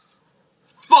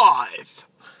5,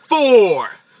 4,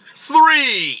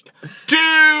 3,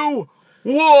 2,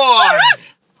 1.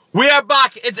 We are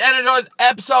back. It's Energized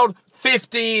episode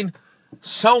 15.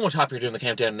 So much happier doing the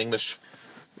countdown in English.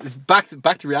 Back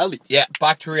to reality. Yeah,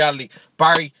 back to reality.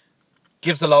 Barry,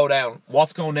 give us the lowdown.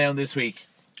 What's going down this week?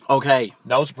 Okay.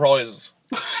 No surprises.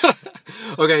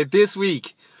 Okay, this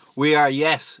week we are,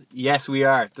 yes, we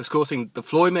are discussing the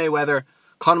Floyd Mayweather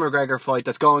Conor McGregor fight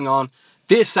that's going on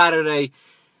this Saturday.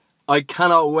 I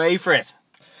cannot wait for it.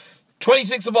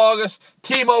 26th of August,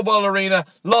 T-Mobile Arena,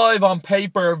 live on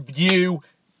pay-per-view.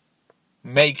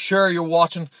 Make sure you're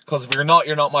watching, because if you're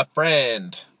not my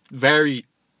friend. Very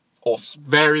Us.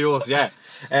 Very us, yeah.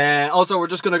 Also, we're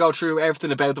just going to go through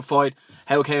everything about the fight,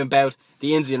 how it came about,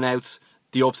 the ins and outs,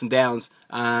 the ups and downs,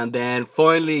 and then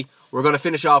finally we're going to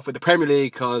finish off with the Premier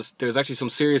League, because there's actually some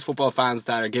serious football fans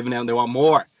that are giving out and they want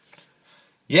more.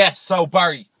 Yes, so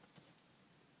Barry,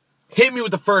 hit me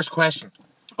with the first question.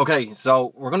 Okay,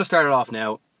 so we're going to start it off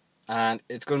now, and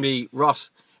it's going to be,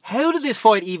 Ross, how did this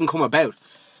fight even come about?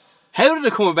 How did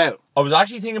it come about? I was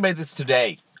actually thinking about this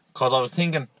today, because I was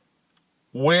thinking,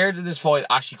 where did this fight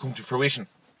actually come to fruition?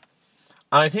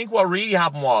 And I think what really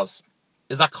happened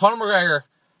is that Conor McGregor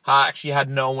actually had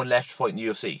no one left to fight in the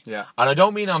UFC. Yeah. And I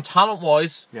don't mean on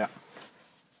talent-wise. Yeah.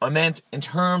 I meant in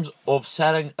terms of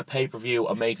selling a pay-per-view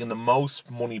and making the most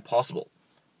money possible.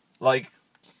 Like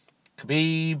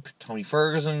Khabib, Tony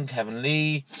Ferguson, Kevin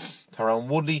Lee, Tyrone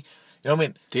Woodley. You know what I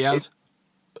mean? Diaz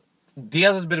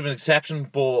is a bit of an exception,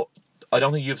 but I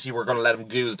don't think UFC were going to let him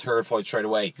do the third fight straight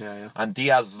away. Yeah. And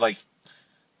Diaz is like,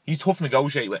 he's tough to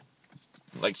negotiate with.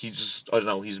 Like, he just, I don't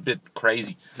know, he's a bit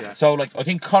crazy. Yeah. So, like, I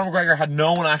think Conor McGregor had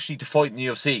no one actually to fight in the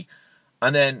UFC.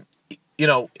 And then, you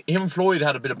know, him and Floyd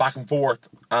had a bit of back and forth.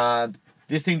 And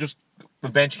this thing just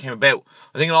eventually came about.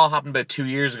 I think it all happened about 2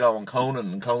 years ago on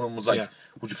Conan. And Conan was like,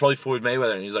 would you fight Floyd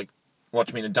Mayweather? And he's like, what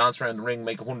do you mean, a dance around the ring,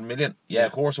 make 100 million? Yeah,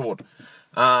 of course I would.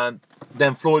 And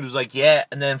then Floyd was like, yeah.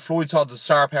 And then Floyd saw the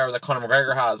star power that Conor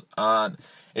McGregor has. And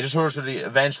it just sort of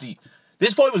eventually...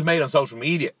 This fight was made on social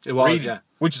media. It was, really, yeah.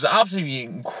 Which is absolutely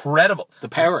incredible. The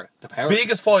power.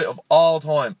 Biggest fight of all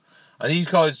time. And these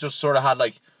guys just sort of had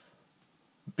like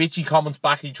bitchy comments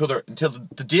back at each other until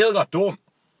the deal got done.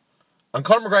 And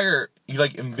Conor McGregor, he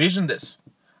like envisioned this.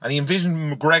 And he envisioned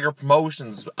McGregor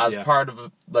Promotions as part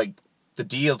of like the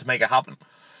deal to make it happen.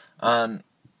 And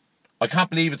I can't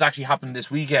believe it's actually happened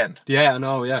this weekend. Yeah, I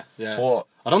know, yeah. But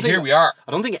here we are.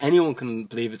 I don't think anyone can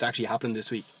believe it's actually happening this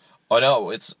week. I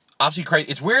know, it's absolutely crazy.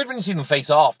 It's weird when you see them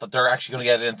face off that they're actually going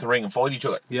to get into the ring and fight each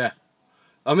other. Yeah.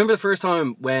 I remember the first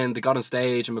time when they got on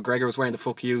stage and McGregor was wearing the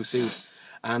fuck you suit,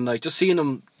 and like just seeing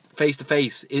them face to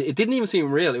face, it didn't even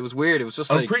seem real. It was weird. It was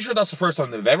just I'm pretty sure that's the first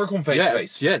time they've ever come face to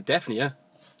face. Yeah, definitely, yeah.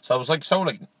 So it was like so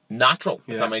like natural,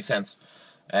 if that makes sense.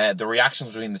 The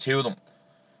reactions between the two of them.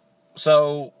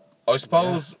 So I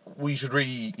suppose we should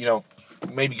really, you know,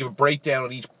 maybe give a breakdown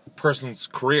on each person's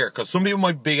career, because some people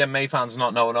might be big MMA fans and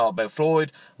not know at all about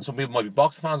Floyd, and some people might be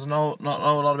boxing fans and not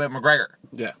know a lot about McGregor.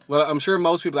 Yeah, well, I'm sure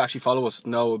most people that actually follow us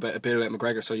know a bit about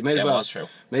McGregor, so you may as well. That's true.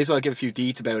 May as well give a few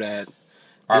deets about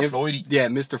Floyd. Yeah,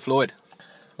 Mr. Floyd.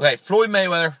 Okay, Floyd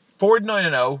Mayweather,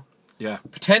 49-0. Yeah.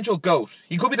 Potential GOAT.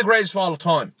 He could be the greatest of all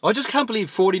time. I just can't believe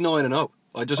 49-0.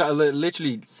 I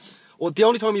literally. Well, the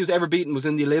only time he was ever beaten was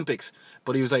in the Olympics,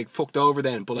 but he was like fucked over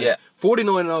then. But like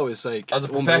 49-0 is like, as a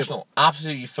professional,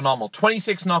 absolutely phenomenal.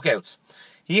 26 knockouts.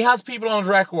 He has people on his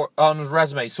record, on his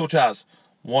resume, such as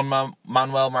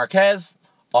Manuel Marquez,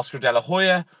 Oscar De La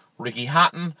Hoya, Ricky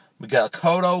Hatton, Miguel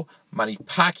Cotto, Manny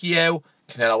Pacquiao,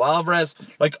 Canelo Alvarez.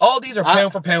 Like, all these are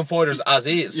pound for pound fighters as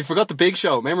is. You forgot the Big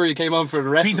Show. Remember he came on for the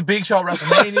wrestling? Beat the Big Show at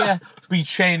WrestleMania. Beat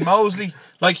Shane Mosley.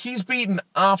 Like, he's beaten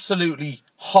absolutely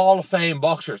Hall of Fame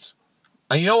boxers.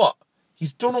 And you know what?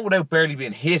 He's done it without barely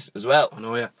being hit as well. I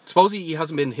know, yeah. Suppose he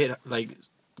hasn't been hit, like,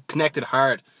 connected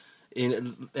hard. He's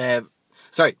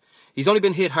only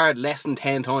been hit hard less than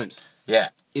 10 times.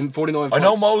 Yeah. In 49 fights. I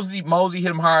know Mosley hit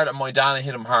him hard and Maidana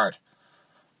hit him hard.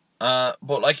 But,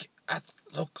 like,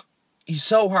 look, he's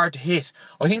so hard to hit.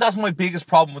 I think that's my biggest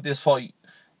problem with this fight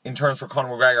in terms for Conor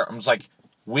McGregor. I'm just like,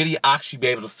 will he actually be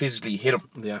able to physically hit him?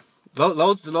 Yeah.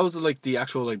 Loads of, like, the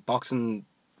actual, like, boxing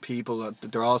people,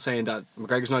 they're all saying that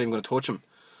McGregor's not even going to touch him.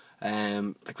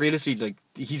 Like, realistically, like,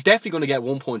 he's definitely going to get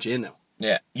one punch in now.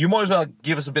 Yeah. You might as well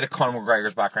give us a bit of Conor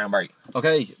McGregor's background, Barry.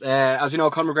 Okay. As you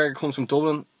know, Conor McGregor comes from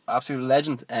Dublin. Absolute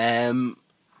legend.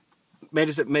 Made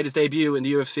his debut in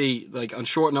the UFC, like, on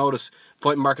short notice,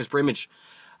 fighting Marcus Brimage.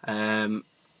 And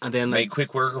then, like, made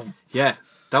quick work of him. Yeah.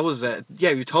 That was,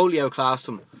 you totally outclassed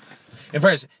him. In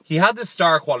fairness, he had this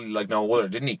star quality like no other,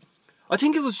 didn't he? I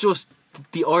think it was just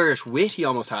the Irish wit he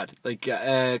almost had. Like,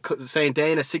 saying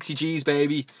Dana, 60 G's,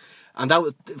 baby. And that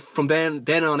was, from then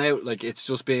on out, like, it's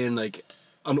just been like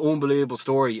an unbelievable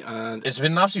story. And it's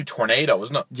been an absolute tornado,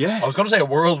 isn't it? Yeah. I was going to say a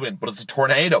whirlwind, but it's a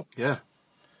tornado. Yeah.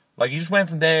 Like, he just went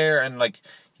from there, and like,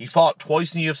 he fought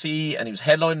twice in the UFC, and he was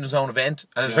headlining his own event.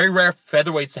 And it's very rare for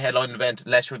featherweights to headline an event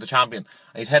unless you're the champion.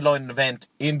 And he's headlining an event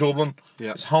in Dublin,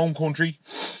 his home country.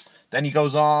 Then he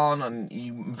goes on, and he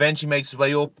eventually makes his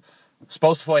way up.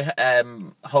 Supposed to fight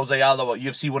Jose Aldo at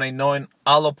UFC 189.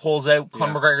 Aldo pulls out.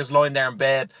 Conor McGregor's lying there in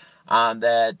bed, and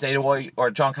Dana White or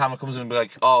John Campbell comes in and be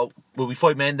like, "Oh, will we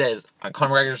fight Mendes?" And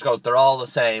Conor McGregor just goes, "They're all the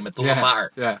same. It doesn't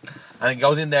matter." Yeah. And he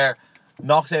goes in there,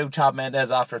 knocks out Chad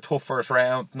Mendes after a tough first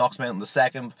round, knocks him out in the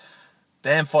second,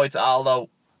 then fights Aldo,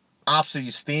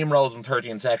 absolutely steamrolls him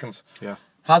 13 seconds. Yeah.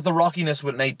 Has the rockiness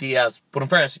with Nate Diaz, but in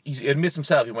fairness, he admits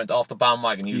himself he went off the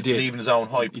bandwagon. He was believing his own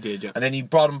hype. He did, yeah. And then he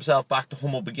brought himself back to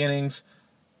humble beginnings,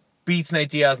 beats Nate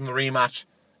Diaz in the rematch,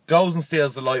 goes and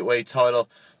steals the lightweight title.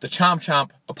 The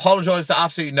champ apologised to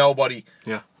absolutely nobody.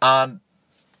 Yeah. And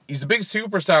he's the biggest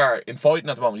superstar in fighting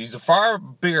at the moment. He's a far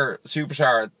bigger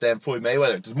superstar than Floyd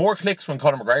Mayweather. There's more clicks when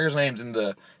Conor McGregor's name's in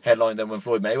the headline than when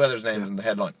Floyd Mayweather's name's in the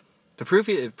headline. The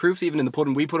proof's even in the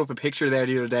pudding. We put up a picture there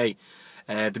the other day,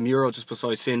 the mural just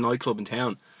beside Sin nightclub in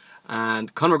town,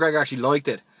 and Conor McGregor actually liked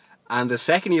it. And the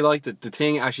second he liked it, the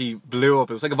thing actually blew up.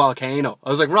 It was like a volcano. I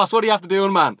was like, Ross, what do you have to do,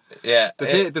 man? Yeah.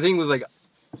 The thing was like,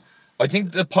 I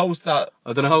think the post that...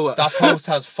 I don't know. That post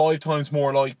has 5 times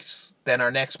more likes than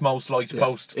our next most liked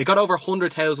post. It got over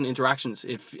 100,000 interactions.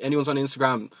 If anyone's on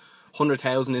Instagram,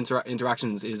 100,000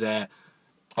 interactions is a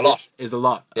lot. Is a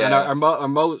lot. Yeah. And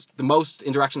the most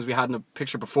interactions we had in a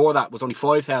picture before that was only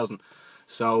 5,000.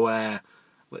 So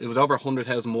it was over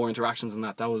 100,000 more interactions than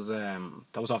that. That was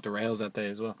off the rails that day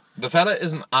as well. The fella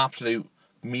is an absolute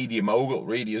media mogul,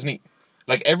 really, isn't he?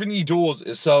 Like, everything he does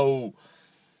is so...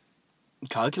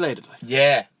 calculated.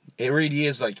 Yeah, it really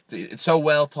is. Like, it's so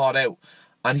well thought out.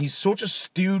 And he's such a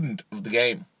student of the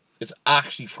game. It's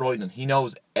actually frightening. He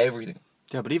knows everything.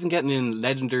 Yeah, but even getting in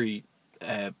legendary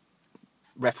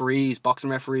referees, boxing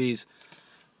referees,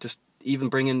 just even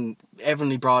bringing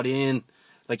everyone he brought in,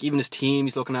 like even his team,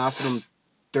 he's looking after them.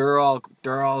 They're all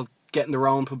getting their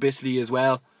own publicity as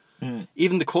well.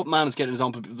 Even the Cup man is getting his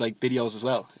own like videos as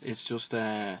well. It's just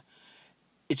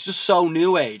so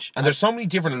new age. And there's so many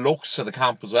different looks to the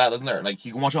camp as well, isn't there? Like,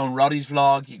 you can watch on Roddy's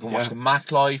vlog, you can watch the Mac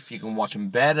Life, you can watch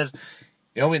Embedded.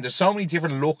 You know what I mean? There's so many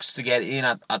different looks to get in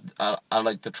at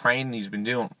like the training he's been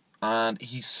doing. And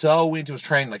he's so into his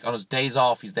training. Like, on his days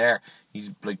off, he's there.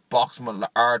 He's like boxing with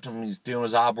Artem, he's doing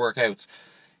his ab workouts.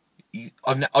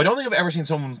 I don't think I've ever seen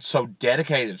someone so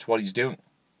dedicated to what he's doing.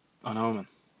 I know,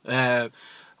 man.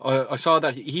 I saw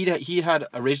that he had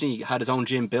originally had his own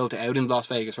gym built out in Las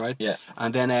Vegas, right? Yeah.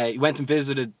 And then he went and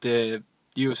visited the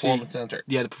UFC Performance Center.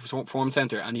 Yeah, the Performance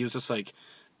Center, and he was just like,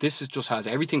 "This just has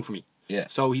everything for me." Yeah.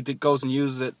 So he goes and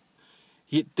uses it.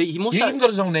 He must. He have, even got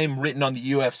his own name written on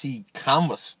the UFC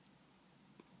canvas.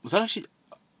 Was that actually?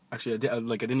 Actually, I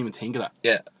didn't even think of that.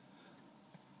 Yeah.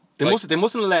 They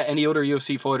mustn't let any other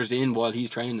UFC fighters in while he's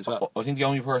training as well. I think the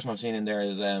only person I've seen in there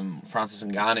is Francis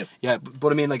Ngannou. Yeah,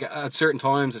 but I mean, like at certain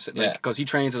times, like because he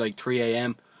trains at like 3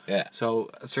 a.m. Yeah. So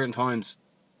at certain times,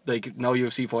 like no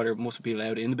UFC fighter must be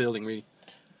allowed in the building, really.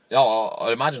 Yeah,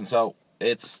 I'd imagine so.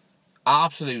 It's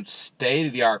absolute state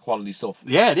of the art quality stuff.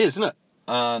 Yeah, it is, isn't it?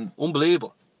 And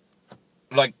unbelievable.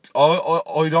 Like,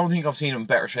 I don't think I've seen him in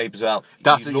better shape as well.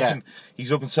 He's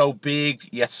looking so big,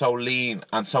 yet so lean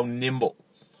and so nimble.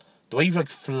 The way he like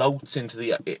floats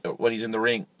into when he's in the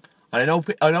ring. And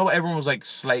I know everyone was like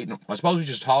slating him. I suppose we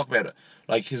just talk about it.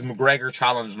 Like his McGregor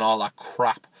challenge and all that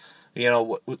crap. You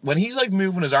know, when he's like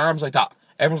moving his arms like that,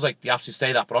 everyone's like, the absolute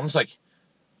state that. But I'm just like,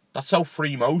 that's so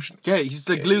free motion. Yeah, he's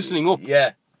like loosening up.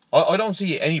 Yeah. I don't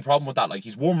see any problem with that. Like,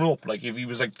 he's warming up. Like, if he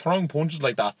was like throwing punches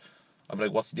like that, I'd be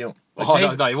like, what's he doing? Like,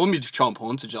 no, he wouldn't be just throwing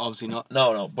punches, obviously not.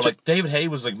 No. But like David Haye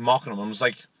was like mocking him. I was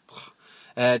like,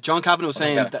 John Kavanagh was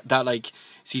saying that like,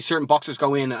 see, certain boxers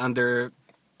go in and their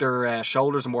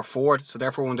shoulders are more forward, so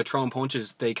therefore when they're throwing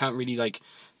punches, they can't really like,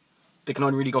 they can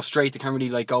only really go straight. They can't really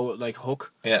like go like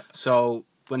hook. Yeah. So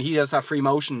when he has that free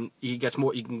motion, he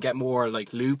can get more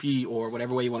like loopy or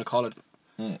whatever way you want to call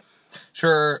it.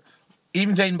 Sure.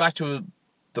 Even dating back to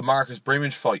the Marcus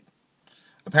Brimage fight,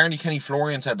 apparently Kenny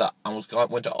Florian said that and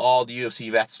went to all the UFC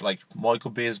vets like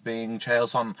Michael Bisping, Chael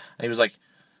Sonnen, and he was like,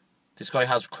 this guy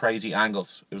has crazy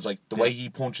angles. It was like the way he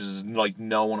punches is like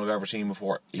no one I've ever seen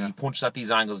before. He punches at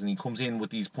these angles and he comes in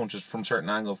with these punches from certain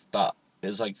angles that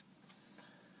is like,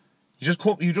 he just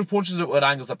punches it with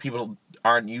angles that people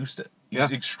aren't used to. He's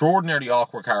an extraordinarily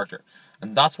awkward character,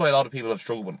 and that's why a lot of people have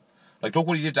struggled with him. Like, look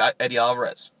what he did to Eddie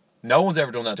Alvarez. No one's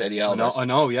ever done that to Eddie Alvarez. I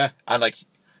know, yeah. And like,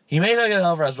 he made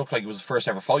Alvarez look like it was his first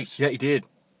ever fight. Yeah, he did.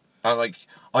 And like,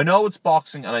 I know it's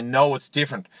boxing and I know it's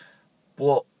different,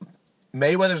 but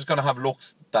Mayweather's going to have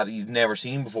looks that he's never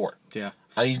seen before. Yeah.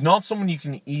 And he's not someone you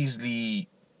can easily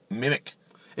mimic.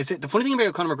 The funny thing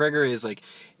about Conor McGregor is, like,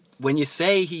 when you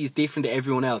say he's different to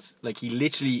everyone else, like, he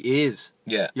literally is.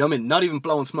 Yeah. You know what I mean? Not even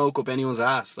blowing smoke up anyone's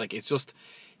ass. Like, it's just,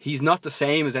 he's not the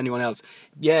same as anyone else.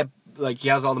 Yeah, like, he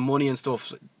has all the money and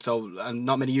stuff, so, and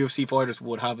not many UFC fighters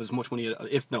would have as much money,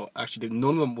 none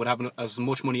of them would have as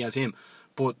much money as him.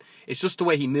 But it's just the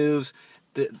way he moves.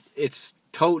 It's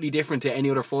totally different to any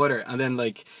other fighter. And then,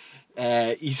 like,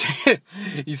 he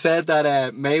said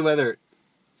that Mayweather,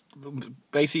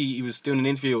 basically he was doing an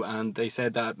interview and they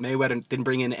said that Mayweather didn't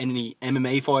bring in any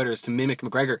MMA fighters to mimic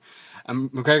McGregor.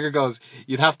 And McGregor goes,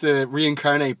 you'd have to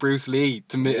reincarnate Bruce Lee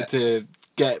to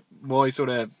get my sort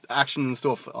of action and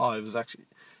stuff. Oh, it was actually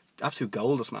absolute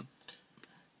gold, this man.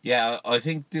 Yeah, I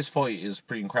think this fight is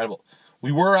pretty incredible.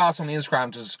 We were asked on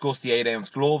Instagram to discuss the 8-ounce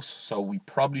gloves, so we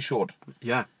probably should.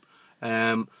 Yeah.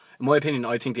 In my opinion,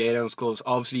 I think the 8-ounce gloves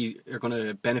obviously are going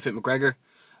to benefit McGregor.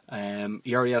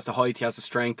 He already has the height, he has the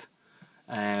strength,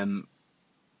 and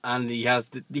he has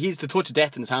the touch of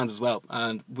death in his hands as well.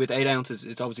 And with 8 ounces,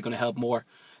 it's obviously going to help more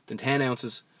than 10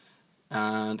 ounces.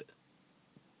 And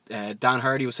Dan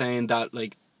Hardy was saying that,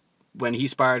 like, when he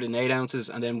sparred in 8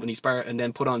 ounces and then when he sparred and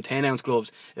then put on 10-ounce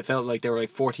gloves, it felt like they were like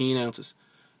 14 ounces.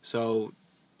 So,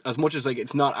 as much as, like,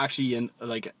 it's not actually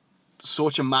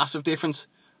such a massive difference,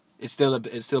 it still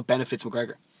benefits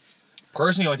McGregor.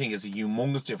 Personally, I think it's a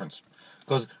humongous difference,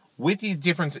 because with the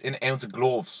difference in ounce of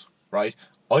gloves, right?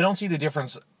 I don't see the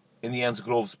difference in the ounce of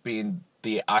gloves being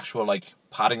the actual, like,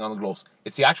 padding on the gloves.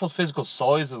 It's the actual physical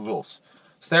size of the gloves.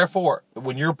 So therefore,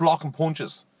 when you're blocking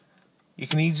punches, you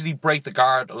can easily break the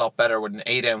guard a lot better with an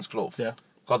 8-ounce glove. Yeah.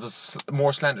 Because it's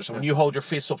more slender. So when you hold your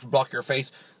fist up to block your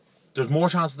face, there's more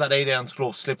chance of that 8-ounce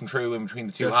glove slipping through in between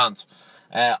the two hands.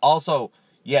 Also,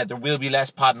 yeah, there will be less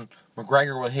padding.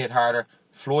 McGregor will hit harder.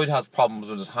 Floyd has problems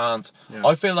with his hands. Yeah.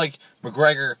 I feel like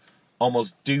McGregor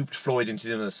almost duped Floyd into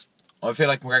doing this. I feel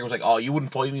like McGregor was like, oh, you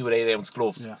wouldn't fight me with 8-ounce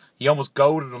gloves. Yeah. He almost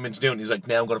goaded him into doing it. He's like,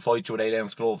 now I'm going to fight you with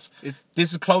 8-ounce gloves.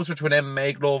 This is closer to an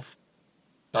MMA glove.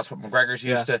 That's what McGregor's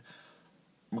used to.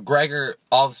 McGregor,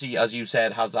 obviously, as you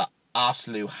said, has that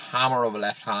absolute hammer of a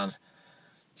left hand.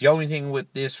 The only thing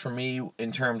with this for me,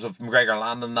 in terms of McGregor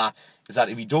landing that, is that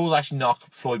if he does actually knock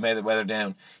Floyd Mayweather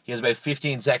down, he has about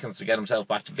 15 seconds to get himself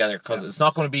back together, because it's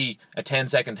not going to be a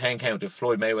 10-second 10 count if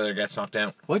Floyd Mayweather gets knocked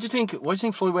down. Why do you think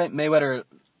Floyd Mayweather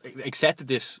accepted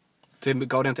this to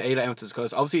go down to 8 ounces?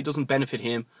 Because obviously it doesn't benefit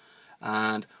him,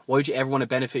 and why would you ever want to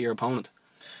benefit your opponent?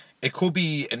 It could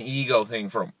be an ego thing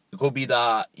for him. It could be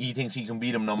that he thinks he can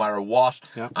beat him no matter what,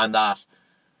 and that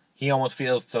he almost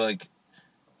feels to, like,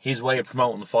 his way of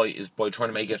promoting the fight is by trying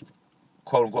to make it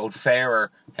quote unquote fairer,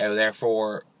 how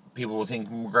therefore people will think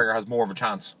McGregor has more of a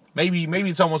chance. Maybe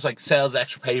it's almost like sells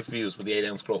extra pay-per-views with the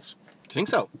 8-ounce gloves. Do you think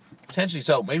so? Potentially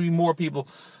so. Maybe more people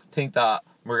think that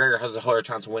McGregor has a higher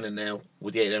chance of winning now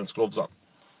with the 8-ounce gloves on.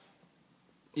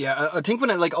 Yeah, I think when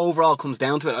it overall comes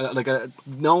down to it,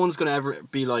 no one's going to ever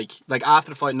be like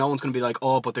after the fight, no one's going to be like,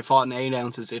 oh, but they fought in 8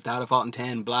 ounces if they had fought in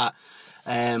 10, blah.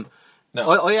 No.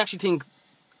 I actually think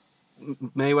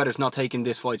Mayweather's not taking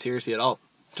this fight seriously at all.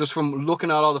 Just from looking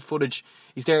at all the footage,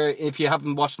 he's there. If you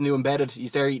haven't watched the new Embedded,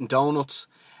 he's there eating donuts.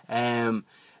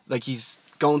 He's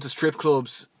going to strip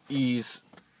clubs. He's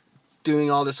doing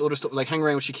all this other stuff, like hanging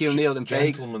around with Shaquille O'Neal in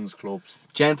Vegas.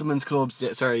 Gentlemen's clubs.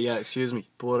 Excuse me,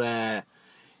 but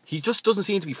he just doesn't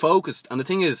seem to be focused. And the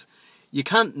thing is, you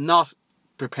can't not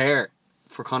prepare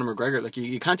for Conor McGregor. Like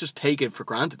you can't just take it for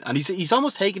granted. And he's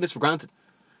almost taking this for granted.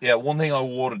 Yeah, one thing I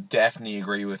would definitely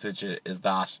agree with it is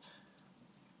that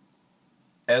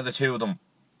out of the two of them,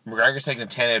 McGregor's taking a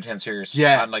 10 out of 10 serious.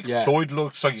 Yeah. And Floyd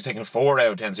looks like he's taking a 4 out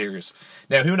of 10 serious.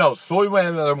 Now, who knows? Floyd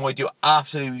Mayweather might do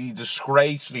absolutely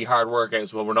disgracefully hard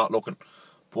workouts while we're not looking.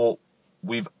 But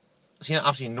we've seen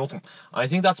absolutely nothing. And I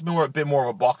think that's a bit more of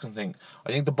a boxing thing.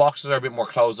 I think the boxers are a bit more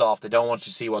closed off. They don't want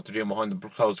you to see what they're doing behind the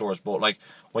closed doors. But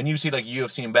when you see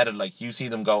UFC Embedded, you see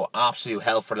them go absolute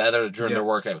hell for leather during their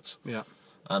workouts. Yeah.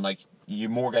 And you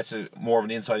get more of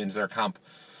an insight into their camp.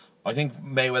 I think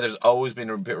Mayweather's always been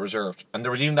a bit reserved. And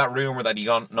there was even that rumour that he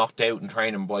got knocked out in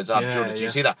training by Zab Judah. Did you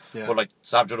see that? Yeah. But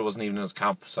Zab Judah wasn't even in his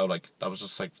camp, so that was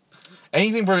just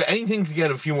anything to get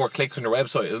a few more clicks on their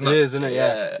website, isn't it? It is, isn't it?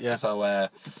 Yeah. So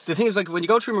the thing is, when you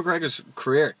go through McGregor's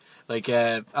career,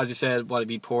 as you said, it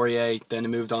beat Poirier, then he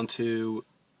moved on to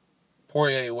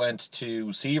Poirier went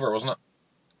to Seaver, wasn't it?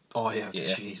 Oh yeah, Yeah.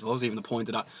 jeez, what was even the point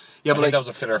of that? Yeah, I but think like, that was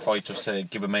a filler fight just to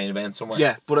give a main event somewhere.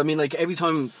 yeah, but I mean, like every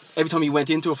time he went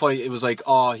into a fight, it was like,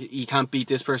 oh, he can't beat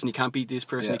this person, he can't beat this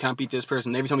person, Yeah. he can't beat this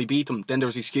person. And every time he beat them, then there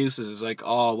was excuses. It's like,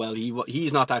 oh, well,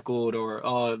 he's not that good, or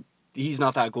oh, he's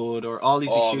not that good, or all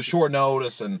these excuses, short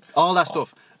notice and all that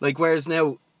stuff. Like whereas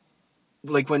now,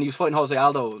 like when he was fighting Jose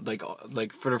Aldo,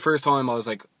 like for the first time, I was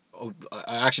like, oh,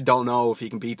 I actually don't know if he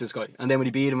can beat this guy. And then when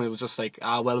he beat him, it was just like,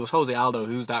 well, it was Jose Aldo.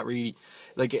 Who's that really?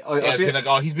 Like, I it's feel been like,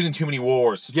 oh, he's been in too many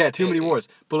wars. Yeah, too many wars.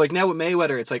 But like now with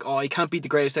Mayweather, it's like, oh, he can't beat the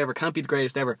greatest ever, can't beat the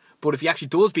greatest ever. But if he actually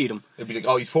does beat him, It'd be like,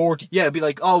 oh, he's 40. yeah, it'd be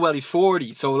like, oh well, he's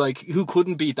 40, so like, who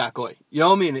couldn't beat that guy? You know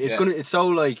what I mean? It's so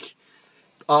like,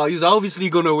 oh, he was obviously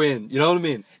gonna win. You know what I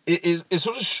mean? It's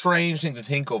such a strange thing to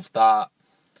think of that.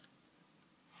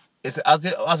 It's as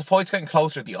the fight's getting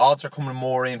closer, the odds are coming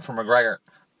more in for McGregor.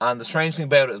 And the strange thing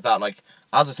about it is that, like,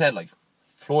 as I said, like,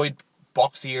 Floyd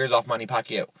boxed the ears off Manny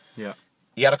Pacquiao. Yeah.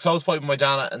 He had a close fight with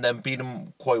Maidana and then beat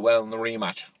him quite well in the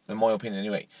rematch, in my opinion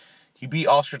anyway. He beat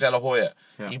Oscar De La Hoya.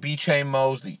 Yeah. He beat Shane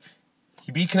Mosley.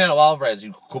 He beat Canelo Alvarez,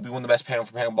 who could be one of the best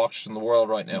pound-for-pound boxers in the world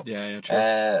right now. Yeah,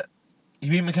 true. He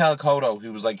beat Mikhail Cotto,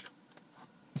 who was, like,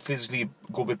 physically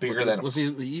a good bit bigger than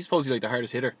him. He's supposedly like the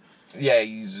hardest hitter. Yeah,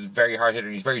 he's a very hard hitter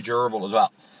and he's very durable as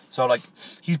well. So, like,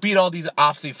 he's beat all these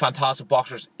absolutely fantastic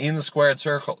boxers in the squared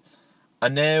circle.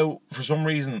 And now, for some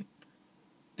reason,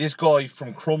 this guy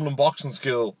from Crumlin Boxing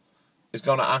School is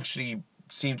going to actually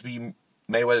seem to be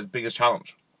Mayweather's biggest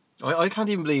challenge. I can't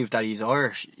even believe that he's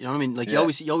Irish. You know what I mean? Like, Yeah.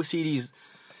 you always see these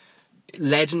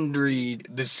legendary...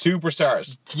 The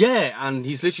superstars. Yeah, and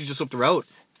he's literally just up the road.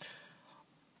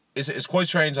 It's quite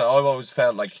strange that I've always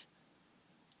felt like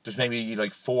there's maybe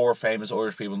like 4 famous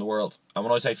Irish people in the world. And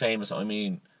when I say famous, I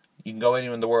mean you can go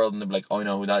anywhere in the world and they'll be like, I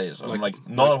know who that is. And I'm like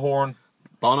Niall Horan,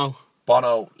 Bono,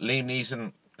 Liam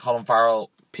Neeson, Colin Farrell,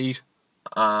 Pete,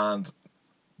 and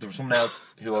there was someone else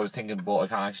who I was thinking, but I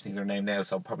can't actually think of their name now,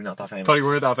 so probably not that famous. probably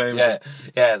weren't that famous.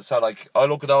 Yeah. So like, I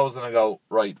look at those and I go,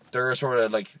 right, they're sort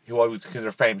of like who I would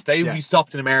consider famous. They would be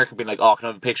stopped in America, being like, oh, can I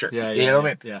have a picture? Yeah, you know what I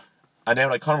mean? Yeah. And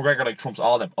then like Conor McGregor like trumps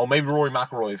all of them. Oh, maybe Rory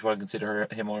McIlroy if I consider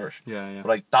him Irish. Yeah. But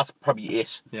like that's probably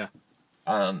it. Yeah.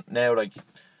 And now like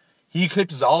he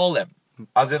eclipses all of them,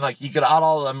 as in like you could add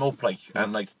all of them up, like,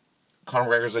 and like Conor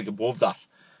McGregor's like above that.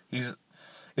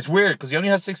 It's weird because he only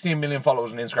has 16 million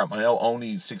followers on Instagram. I know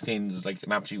only 16 is like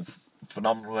an absolute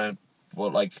phenomenal amount,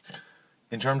 but like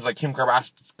in terms of like Kim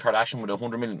Kardashian with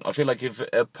 100 million, I feel like if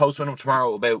a post went up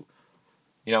tomorrow about,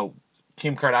 you know,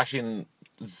 Kim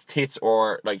Kardashian's tits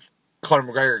or like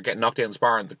Conor McGregor getting knocked out in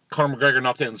sparring, the Conor McGregor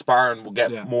knocked out in sparring will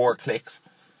get more clicks.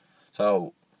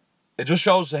 So it just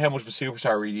shows how much of a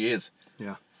superstar he really is.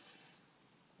 Yeah.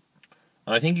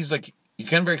 And I think he's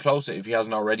getting very close to it if he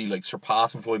hasn't already like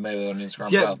surpassing Floyd Mayweather on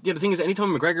Instagram. Yeah, as well. yeah. The thing is,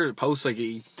 anytime McGregor posts, like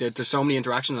there's so many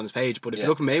interactions on his page, but if you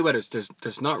look at Mayweather's,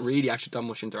 there's not really actually that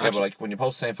much interaction. Yeah, but like when you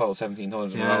post the same photo 17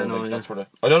 times in a row, no, like, that's sort of,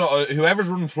 I don't know. Whoever's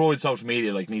running Floyd's social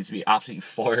media like needs to be absolutely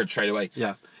fired straight away.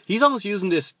 Yeah, he's almost using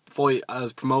this fight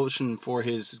as promotion for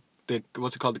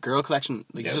what's it called, the girl collection.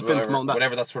 Like he's just been promoting that.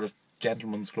 Whatever that sort of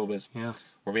gentleman's club is. Yeah,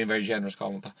 we're being very generous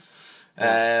calling it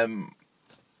that.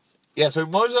 Yeah, so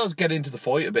we might as well get into the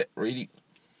fight a bit, really.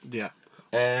 Yeah.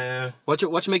 What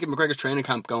you make of McGregor's training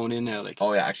camp going in now? Like,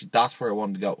 oh yeah, actually, that's where I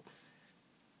wanted to go.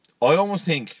 I almost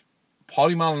think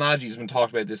Paulie Malignaggi has been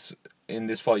talked about this in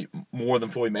this fight more than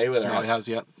Floyd Mayweather has. He has,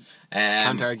 yeah.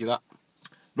 Can't argue that.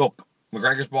 Look,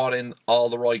 McGregor's brought in all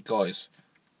the right guys.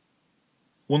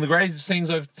 One of the greatest things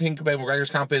I think about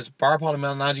McGregor's camp is, bar Paulie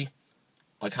Malignaggi,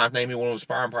 I can't name you one of his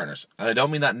sparring partners. And I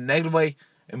don't mean that in a negative way.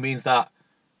 It means that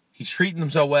he's treating them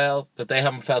so well that they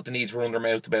haven't felt the need to run their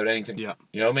mouth about anything. Yeah.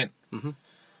 You know what I mean? Mm-hmm.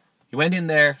 He went in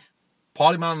there,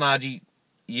 Paulie Malignaggi,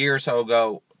 a year or so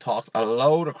ago, talked a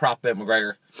load of crap about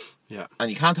McGregor. Yeah.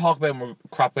 And you can't talk about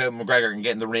crap about McGregor and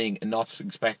get in the ring and not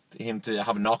expect him to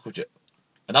have a knock with you.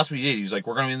 And that's what he did. He was like,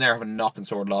 we're going to be in there having a knock and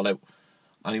sort it all out.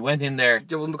 And he went in there.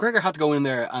 Yeah, well, McGregor had to go in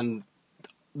there and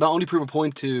not only prove a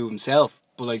point to himself,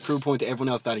 but like prove a point to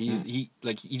everyone else that he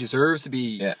deserves to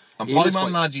be. Yeah. And Paulie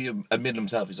Malignaggi admitted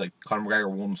himself, he's like, Conor McGregor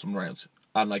won some rounds.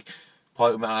 And like,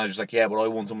 Paulie Malignaggi's like, yeah, but I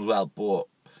won some as well. But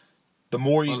the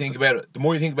more you think about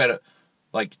it,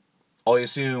 like, I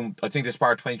think they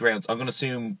sparred 20 rounds. I'm going to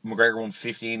assume McGregor won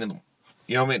 15 of them.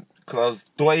 You know what I mean? Because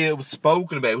the way it was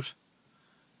spoken about,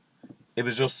 it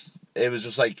was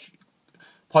just like,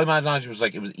 Paulie Malignaggi was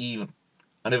like, it was even.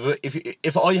 And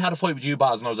if I had a fight with you,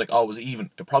 Baz, and I was like, oh, it was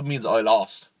even, it probably means I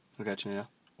lost. I get you, yeah.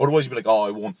 Otherwise, you'd be like, oh,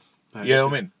 I won. You know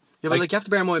what I mean? Yeah, but like you have to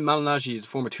bear in mind, Malignaggi is a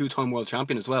former 2-time world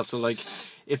champion as well. So like,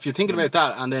 if you're thinking about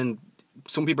that, and then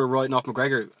some people are writing off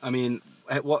McGregor, I mean,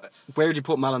 where do you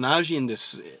put Malignaggi in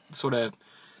this sort of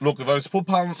look, if I was to put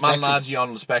Malignaggi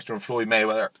on the spectrum of Floyd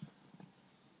Mayweather,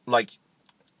 like,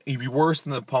 he'd be worse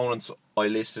than the opponents I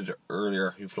listed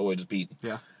earlier who Floyd has beaten.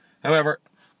 Yeah. However,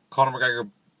 Conor McGregor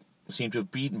seemed to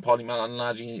have beaten Paddy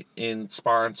Malignaggi in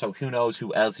sparring, so who knows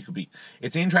who else he could beat.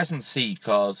 It's interesting to see,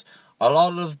 because a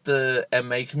lot of the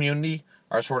MMA community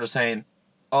are sort of saying,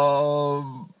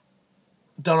 don't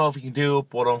know if he can do it,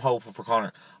 but I'm hopeful for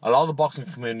Conor. A lot of the boxing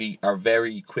community are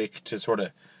very quick to sort of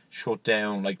shut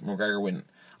down, like, McGregor winning.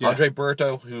 Yeah. Andre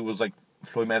Berto, who was, like,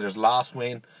 Floyd Mayweather's last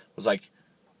win, was like,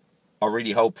 I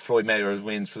really hope Floyd Mayweather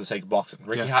wins for the sake of boxing.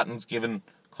 Ricky Hatton's given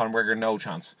Conor McGregor no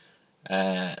chance.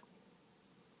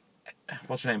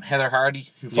 What's her name? Heather Hardy,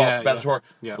 who fought for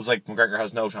Bellator, was like, McGregor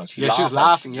has no chance. She was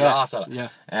laughing. She laughed at it.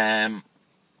 Yeah.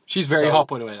 She's very hot,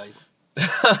 by the way.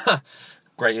 Like.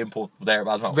 Great input there,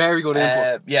 Basmo. Very good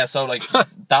input. Yeah, so like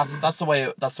that's the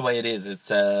way it is. It's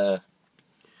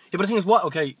Yeah, but the thing is, what?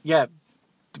 Okay, yeah,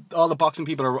 all the boxing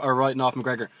people are writing off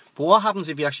McGregor, but what happens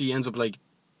if he actually ends up like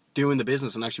doing the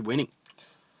business and actually winning?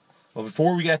 Well,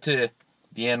 before we get to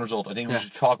the end result, I think we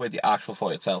should talk about the actual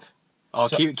fight itself. Oh,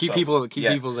 keep people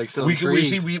like still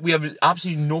intrigued. We have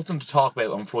absolutely nothing to talk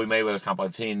about on Floyd Mayweather's camp.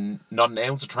 I've seen not an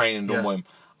ounce of training done by him.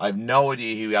 I have no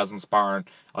idea who he has in sparring.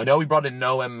 I know he brought in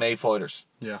no MMA fighters.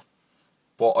 Yeah.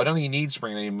 But I don't think he needs to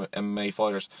bring in any MMA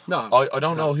fighters. No. I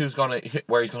don't know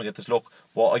where he's gonna get this look.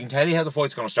 But I can tell you how the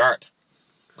fight's gonna start.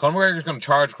 Conor McGregor's gonna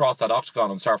charge across that octagon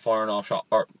and start firing off shots,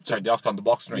 the octagon, the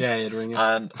boxing ring. Yeah, the ring.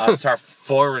 Yeah. And start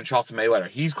firing shots at Mayweather.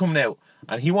 He's coming out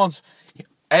and he wants.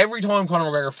 Every time Conor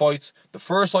McGregor fights, the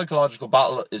first psychological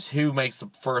battle is who makes the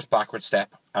first backward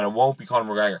step, and it won't be Conor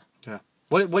McGregor. Yeah.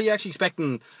 What are you actually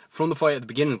expecting from the fight at the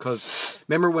beginning? Because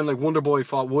remember when like Wonderboy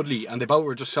fought Woodley, and they both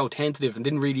were just so tentative and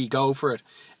didn't really go for it,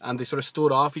 and they sort of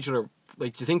stood off each other.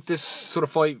 Like, do you think this sort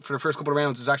of fight for the first couple of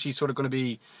rounds is actually sort of going to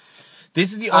be?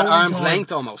 This is the at only arm's time,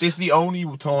 length almost. This is the only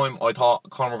time I thought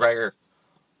Conor McGregor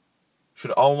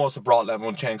should almost have brought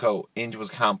Lomachenko into his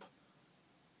camp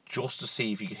just to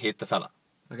see if he could hit the fella.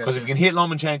 Because if you can hit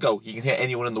Lomachenko, you can hit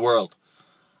anyone in the world.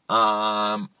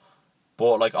 But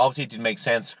like, obviously it didn't make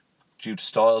sense due to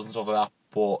styles and stuff like that.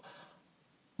 But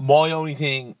my only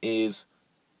thing is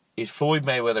Floyd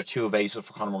Mayweather too evasive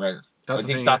for Conor McGregor? I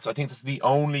think that's the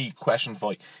only question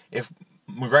fight. If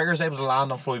McGregor's able to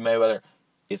land on Floyd Mayweather,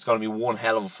 it's going to be one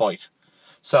hell of a fight.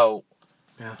 So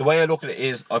the way I look at it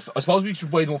is, I suppose we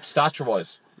should weigh them up stature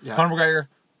wise. Yeah. Conor McGregor,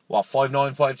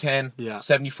 5'9", 5'10",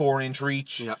 74 inch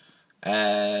reach. Yeah.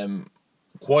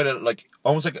 Quite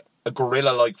almost like a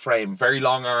gorilla-like frame, very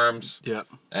long arms.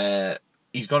 Yeah.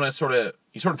 He's gonna sort of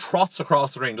trots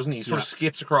across the ring, doesn't he? He sort of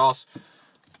skips across.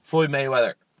 Floyd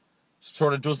Mayweather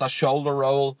sort of does that shoulder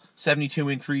roll,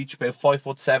 72 inch reach, about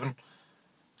 5'7".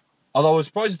 Although I was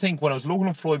surprised to think when I was looking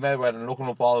up Floyd Mayweather and looking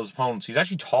up all of his opponents, he's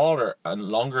actually taller and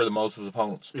longer than most of his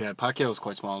opponents. Yeah, Pacquiao's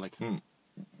quite small, like.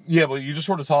 Yeah, but you just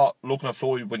sort of thought, looking at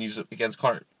Floyd when he's against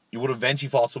Conor, you would have eventually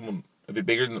fought someone a bit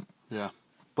bigger than him. Yeah.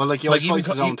 Well, like, he always fights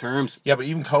his own terms. Yeah, but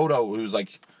even Cotto, who's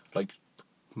like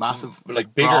massive,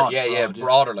 like bigger,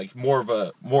 broader, like more of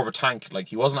a tank. Like,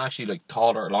 he wasn't actually like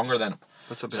taller or longer than him.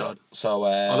 That's a bit odd. So,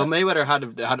 although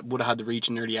Mayweather would have had the reach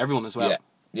in nearly everyone as well.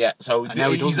 Yeah. So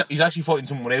he's actually fighting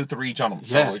someone without the reach on him.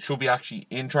 So it should be actually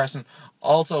interesting.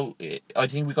 Also, I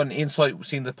think we got an insight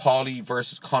seeing the Paulie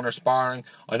versus Conor sparring.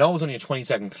 I know it was only a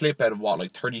 20-second clip out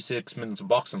of 36 minutes of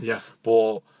boxing. Yeah.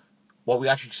 But what we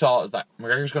actually saw is that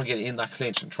McGregor's going to get in that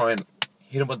clinch and try and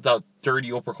hit him with that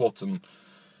dirty uppercuts, and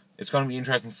it's going to be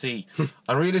interesting to see.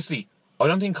 And realistically, I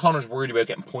don't think Conor's worried about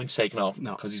getting points taken off.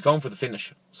 No. Because he's going for the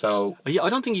finish. So I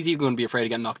don't think he's even going to be afraid of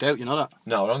getting knocked out, you know that?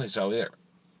 No, I don't think so either.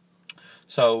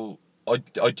 So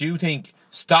I do think,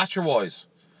 stature-wise,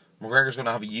 McGregor's going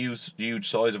to have a huge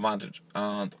size advantage.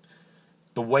 And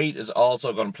the weight is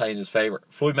also going to play in his favour.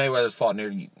 Floyd Mayweather's fought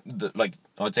nearly,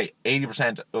 I'd say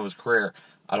 80% of his career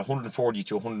at 140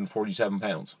 to 147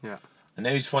 pounds. Yeah. And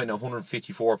now he's fighting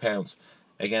 154 pounds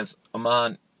against a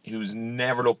man who's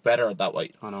never looked better at that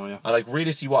weight. I know, yeah. And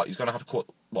really see he's going to have to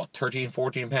cut, 13,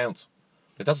 14 pounds.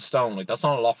 Like, that's a stone. Like, that's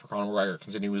not a lot for Conor McGregor,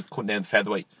 considering he was cutting down the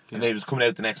featherweight. Yeah. And then he was coming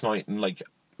out the next night and like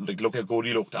look how good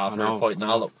he looked after fighting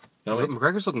Aldo. You know what I mean?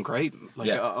 McGregor's looking great. Like,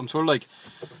 I'm sort of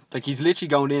like he's literally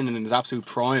going in his absolute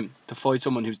prime to fight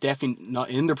someone who's definitely not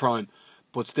in their prime,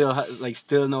 but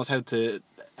still knows how to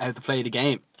play the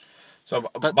game. So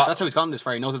that's how he's gotten this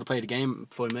far. He knows how to play the game,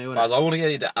 Floyd Mayweather. I want to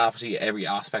get into absolutely every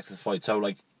aspect of this fight. So,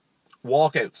 like,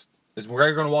 walkouts. Is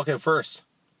McGregor going to walk out first?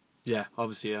 Yeah,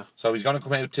 obviously, yeah. So he's going to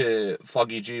come out to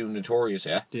Foggy Jew Notorious,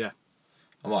 yeah? Yeah.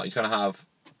 And he's going to have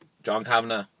John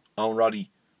Kavanagh, Owen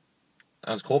Roddy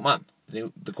as Cutman.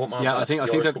 The Cutman. Yeah, I think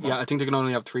they can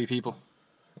only have 3 people.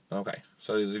 Okay.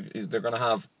 So they're going to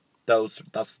have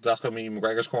that's going to be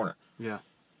McGregor's corner. Yeah.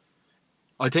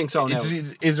 I think so now.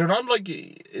 Is there not like,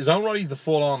 is Owen Roddy the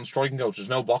full on striking coach? There's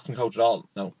no boxing coach at all.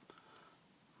 No.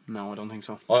 No, I don't think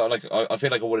so. I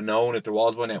feel like I would have known if there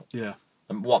was by now. Yeah.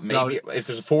 And what, maybe if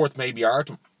there's a fourth, maybe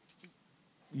Artem.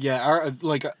 Yeah,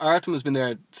 Artem has been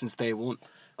there since day one.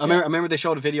 I remember they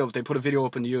showed a video. They put a video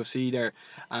up in the UFC there,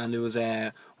 and it was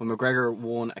when McGregor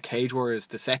won a Cage Warriors,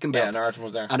 the second belt. Yeah, and Artem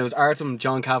was there. And it was Artem,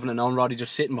 John Cavan, and Owen Roddy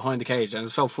just sitting behind the cage, and it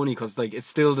was so funny because like it's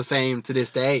still the same to this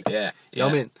day. Yeah, you know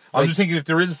what I mean? I'm just thinking if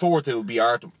there is a fourth, it would be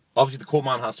Artem. Obviously, the cut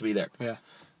man has to be there. Yeah.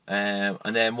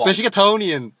 And then what? They should get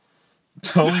Tony and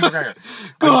Tony McGregor.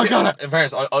 God. In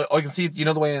fairness, I can see, you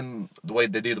know, the way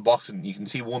they do the boxing, you can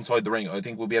see one side of the ring. I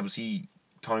think we'll be able to see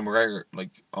Tony McGregor like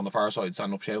on the far side,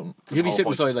 standing up shouting. He'll be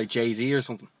sitting beside like Jay-Z or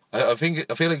something. I feel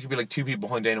like it'd be like two people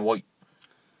behind Dana White.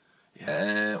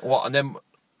 Yeah. And then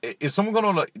is someone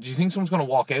gonna like? Do you think someone's gonna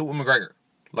walk out with McGregor?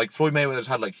 Like Floyd Mayweather's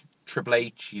had like Triple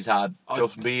H. He's had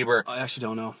Justin Bieber. I actually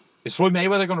don't know. Is Floyd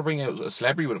Mayweather gonna bring out a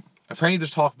celebrity with him? Apparently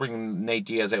there's talk of bringing Nate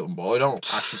Diaz out, but I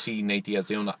don't actually see Nate Diaz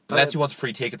doing that. Unless he wants a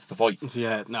free ticket to the fight.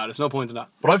 Yeah, no, there's no point in that.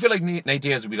 But I feel like Nate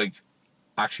Diaz would be like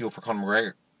actually up for Conor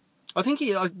McGregor. I think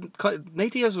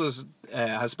Nate Diaz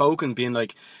has spoken, being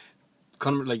like,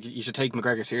 Conor, like you should take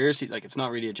McGregor seriously. Like it's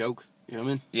not really a joke. You know what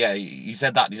I mean? Yeah, he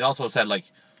said that. He's also said like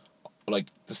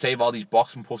to save all these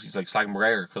boxing pussies like slagging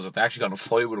McGregor, because if they actually got in a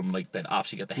fight with him, like they'd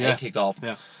absolutely get the head kicked off.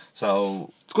 Yeah.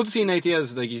 So it's good to see Nate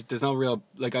Diaz. Like there's no real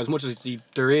like, as much as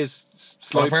there is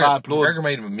slight bad blood. McGregor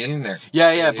made him a millionaire.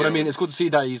 Yeah, but I mean it's good to see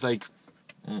that he's like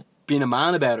being a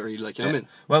man about it. Really, like you know what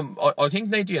I mean? Well, I think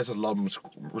Nate Diaz has a lot of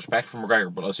respect for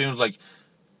McGregor, but as soon as like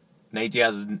Nate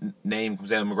Diaz's name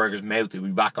comes out of McGregor's mouth, he'll be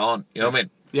back on. You know what I mean?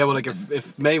 Yeah, well, like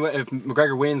if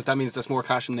McGregor wins, that means there's more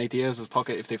cash in Nate Diaz's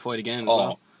pocket if they fight again as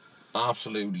well.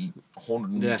 Absolutely,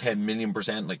 110 million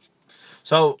 %. Like,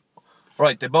 so,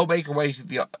 right, they both make their way to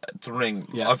the ring.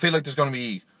 Yeah. I feel like there's going to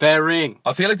be their ring.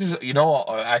 I feel like there's, you know,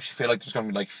 I actually feel like there's going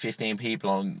to be like 15 people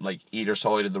on like either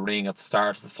side of the ring at the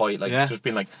start of the fight, like just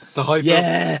being like the hype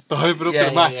it up to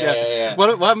the match. Yeah.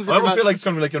 What happens? I don't feel like it's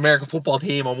going to be like an American football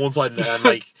team on one side and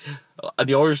like. And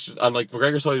the Irish and like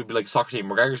McGregor's side would be like soccer team.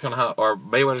 McGregor's gonna have, or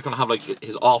Mayweather's gonna have like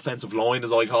his offensive line,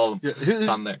 as I call him,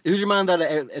 stand there. Who's your man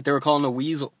that they were calling a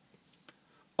weasel?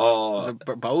 Oh,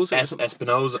 Boza?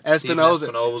 Espinoza.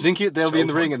 Do you think they'll be in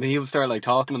the ring and he'll start like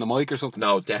talking on the mic or something?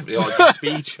 No, definitely. Oh,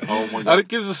 speech. Oh my god. And it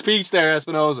gives a speech there,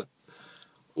 Espinoza.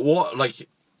 What, like,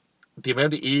 the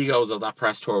amount of egos of that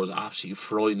press tour was absolutely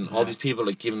frightening. All these people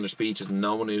like giving their speeches and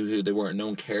no one knew who they were, and no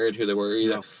one cared who they were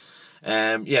either.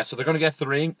 No. So they're going to get to the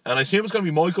ring, and I assume it's going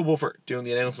to be Michael Buffer doing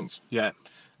the announcements. Yeah.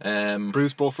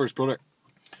 Bruce Buffer's brother.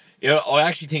 Yeah, I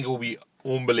actually think it would be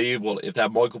unbelievable if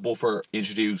that Michael Buffer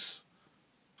introduce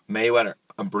Mayweather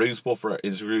and Bruce Buffer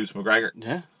introduce McGregor.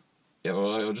 Yeah. Yeah,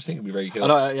 well, I just think it'd be very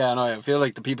cool. I feel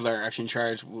like the people that are actually in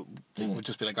charge would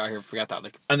just be like, here, forget that.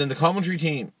 Like. And then the commentary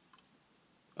team,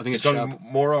 I think it's going to be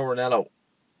Mauro Ranallo.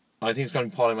 I think it's going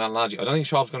to be Paulie Malignaggi. I don't think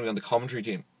Sharp's going to be on the commentary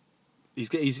team. He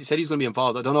said he's going to be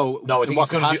involved. I don't know. No, I think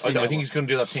he's going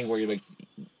to do that thing where you're like,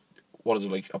 what is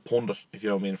it, like a pundit, if you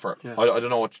know what I mean? I don't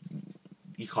know what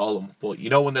you call them, but you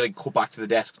know when they like cut back to the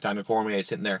desk, Daniel Cormier is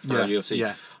sitting there for the UFC.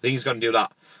 Yeah. I think he's going to do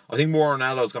that. I think Mauro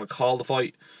Ranallo is going to call the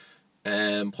fight.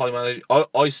 Paulie Malignaggi.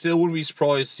 I still wouldn't be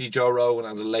surprised to see Joe Rogan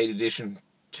as a late addition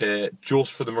to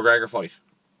just for the McGregor fight,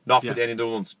 not for any of the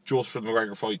ones, just for the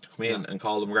McGregor fight to come in and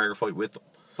call the McGregor fight with them.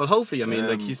 Well, hopefully, I mean,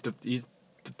 like he's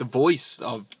the voice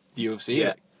of the UFC.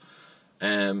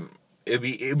 Yeah.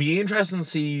 It'd be interesting to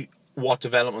see what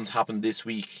developments happen this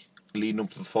week leading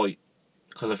up to the fight,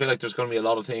 because I feel like there's going to be a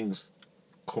lot of things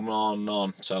coming on and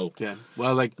on. So yeah.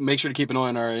 Well, like make sure to keep an eye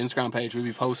on our Instagram page. We'll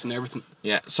be posting everything.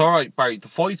 Yeah. So alright, Barry. The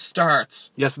fight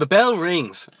starts. Yeah. So the bell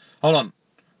rings. Hold on.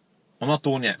 I'm not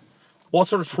done yet. What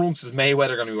sort of trunks is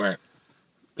Mayweather going to be wearing?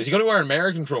 Is he going to be wearing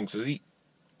American trunks? Is he?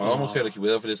 I almost feel like he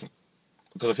will for this one,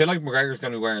 because I feel like McGregor's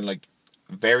going to be wearing like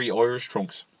very Irish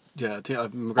trunks. Yeah,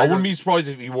 McGregor. I wouldn't be surprised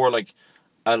if he wore like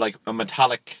a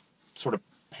metallic sort of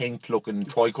pink looking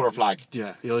tricolour flag.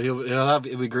 Yeah, it'll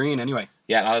be green anyway.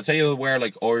 Yeah, I'd say he'll wear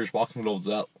like Irish boxing gloves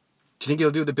as well. Do you think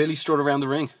he'll do the Billy strut around the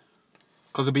ring?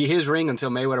 Because it'll be his ring until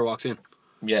Mayweather walks in.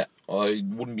 Yeah, I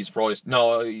wouldn't be surprised.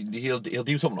 No, he'll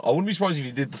do something. I wouldn't be surprised if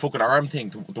he did the fucking arm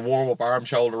thing, the warm up arm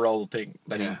shoulder roll thing.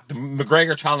 The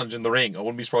McGregor challenge in the ring. I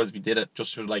wouldn't be surprised if he did it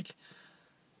just to like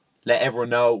let everyone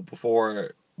know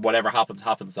before whatever happens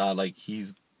that like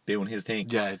he's doing his thing.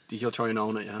 Yeah, he'll try and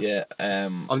own it. Yeah.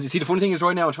 See, the funny thing is,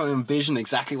 right now I'm trying to envision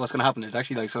exactly what's going to happen. It's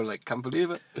actually like sort of like, can't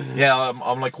believe it. Yeah,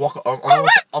 I'm like,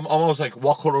 I'm almost like,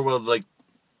 what colour will like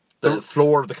the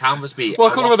floor of the canvas be?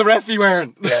 What colour will the ref be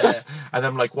wearing? Yeah. And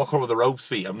I'm like, what colour will the ropes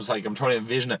be? I'm just like, I'm trying to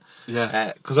envision it.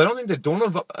 Yeah. Because I don't think they've done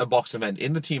a boxing event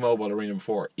in the T-Mobile Arena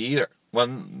before either. Well,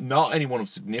 not any one of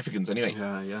significance anyway.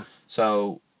 Yeah.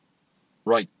 So,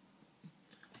 right.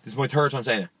 This is my third time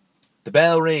saying it. The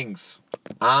bell rings.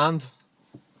 And...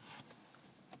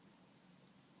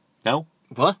 No?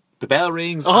 What? The bell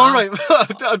rings. Oh, right.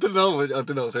 I don't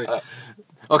know. Sorry.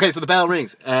 Okay, so the bell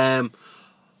rings. Do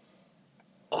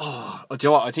you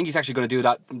know what? I think he's actually going to do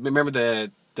that. Remember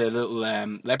the little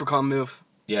leprechaun move?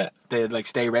 Yeah. The like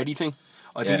stay ready thing?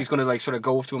 I think he's going to like sort of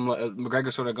go up to him.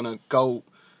 McGregor's sort of going to go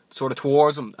sort of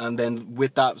towards him, and then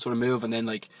with that sort of move, and then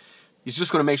like he's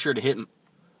just going to make sure to hit him.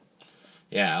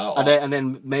 Yeah. And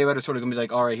then Mayweather's sort of going to be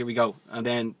like, all right, here we go. And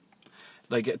then,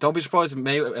 like, don't be surprised if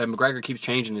McGregor keeps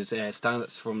changing his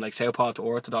stance from like southpaw to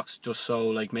orthodox, just so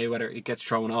like Mayweather it gets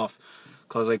thrown off.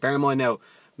 Because like bear in mind now,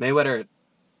 Mayweather,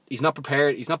 he's not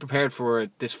prepared. He's not prepared for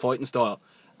this fighting style,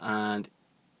 and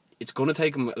it's going to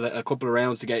take him a couple of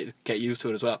rounds to get used to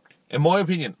it as well. In my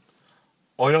opinion,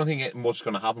 I don't think much is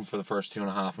going to happen for the first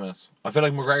 2.5 minutes. I feel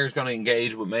like McGregor's going to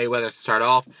engage with Mayweather to start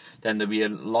off, then there'll be a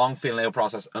long feeling out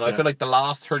process, and I feel like the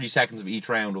last 30 seconds of each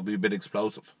round will be a bit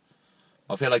explosive.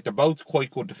 I feel like they're both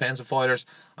quite good defensive fighters,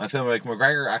 and I feel like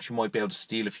McGregor actually might be able to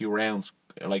steal a few rounds,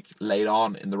 like late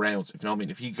on in the rounds, if you know what I mean.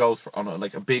 If he goes on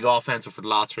a big offensive for the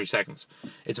last 3 seconds,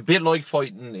 it's a bit like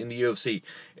fighting in the UFC.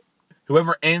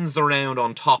 Whoever ends the round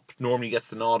on top normally gets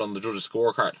the nod on the judges'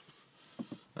 scorecard.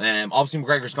 Obviously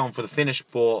McGregor's going for the finish,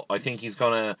 but I think he's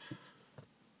gonna.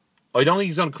 I don't think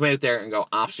he's gonna come out there and go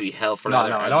absolutely hell for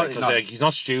leather. I don't. Because like, he's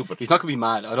not stupid. He's not gonna be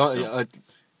mad. I don't.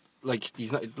 Like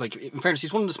he's not. Like in fairness,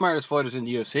 he's one of the smartest fighters in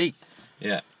the UFC.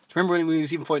 Yeah. Do you remember when he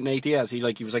was even fighting Nate Diaz? He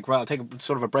was like, right, I'll take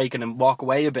sort of a break and then walk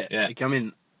away a bit. Yeah. Like, I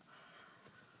mean,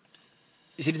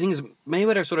 you see, the thing is,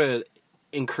 Mayweather sort of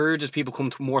encourages people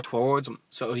come more towards him.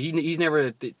 So he's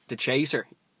never the chaser.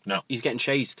 No. He's getting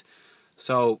chased.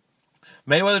 So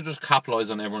Mayweather just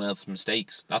capitalises on everyone else's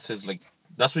mistakes. That's what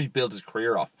he built his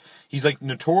career off. He's like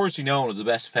notoriously known as the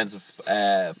best offensive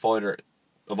fighter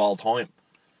of all time.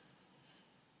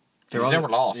 He's never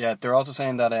lost. Yeah, they're also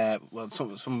saying that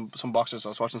some boxers I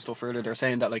was watching stuff earlier, they're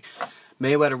saying that like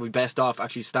Mayweather would be best off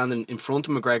actually standing in front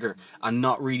of McGregor and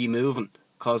not really moving,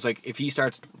 because like if he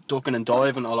starts ducking and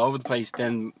diving all over the place,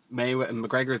 then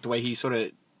McGregor the way he sort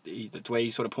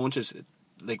of punches,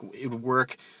 like it would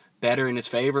work better in his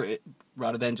favour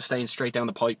rather than just staying straight down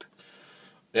the pipe.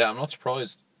 Yeah, I'm not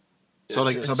surprised. So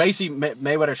basically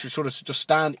Mayweather should sort of just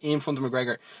stand in front of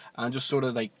McGregor and just sort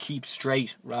of like keep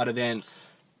straight rather than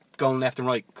going left and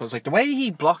right, because like the way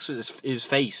he blocks with his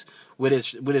face with his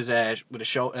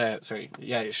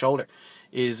shoulder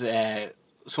is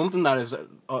something that is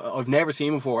I've never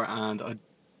seen before, and I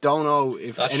don't know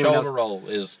if that anyone shoulder else... roll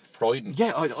is frightening.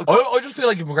 Yeah, I just feel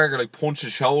like if McGregor like punched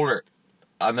his shoulder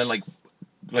and then like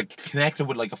connected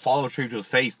with like a follow through to his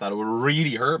face, that it would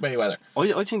really hurt Mayweather.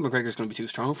 I think McGregor's going to be too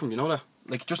strong for him. You know that?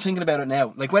 Like just thinking about it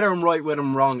now, like whether I'm right, whether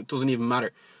I'm wrong, it doesn't even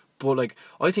matter. But like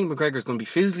I think McGregor's going to be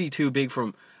physically too big for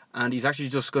him. And he's actually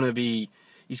just going to be...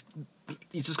 He's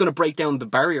just going to break down the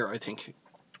barrier, I think.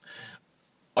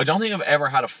 I don't think I've ever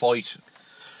had a fight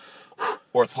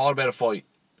or thought about a fight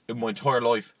in my entire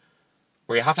life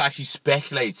where you have to actually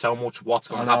speculate so much what's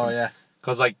going to happen. Yeah.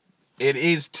 Because, like, it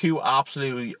is two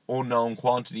absolutely unknown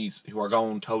quantities who are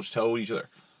going toe-to-toe with each other.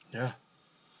 Yeah.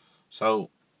 So,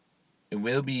 it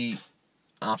will be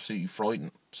absolutely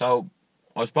frightening. So,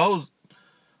 I suppose...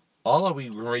 all that we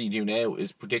can really do now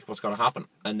is predict what's going to happen,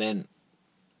 and then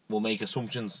we'll make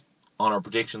assumptions on our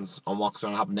predictions on what's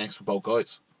going to happen next for both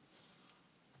guys.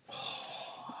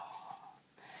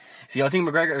 See, I think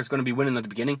McGregor is going to be winning at the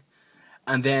beginning,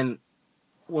 and then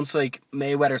once like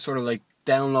Mayweather sort of like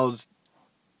downloads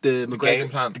the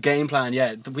game plan,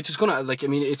 yeah, which is gonna like, I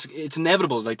mean, it's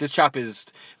inevitable. Like this chap is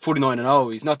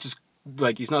 49-0.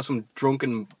 He's not some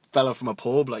drunken fella from a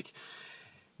pub. Like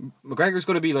McGregor's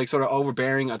going to be like sort of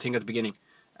overbearing, I think, at the beginning.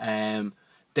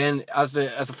 Then as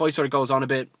the fight sort of goes on a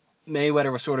bit,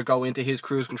 Mayweather will sort of go into his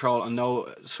cruise control and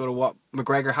know sort of what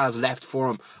McGregor has left for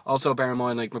him. Also bear in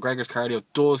mind, like McGregor's cardio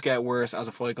does get worse as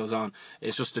the fight goes on.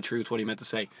 It's just the truth what he meant to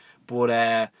say.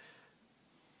 But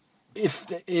if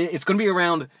it's going to be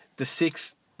around the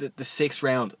sixth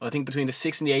round, I think between the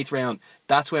 6th and the 8th round,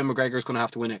 that's when McGregor's going to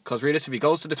have to win it. Because realistically, if he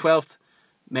goes to the 12th,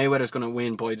 Mayweather's going to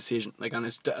win by decision. Like, and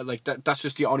it's like that's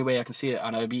just the only way I can see it.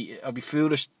 And I'd be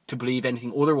foolish to believe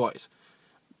anything otherwise.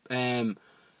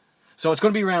 So it's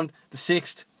going to be around the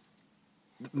 6th.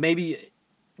 Maybe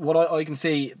what I can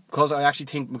see, because I actually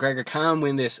think McGregor can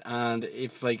win this, and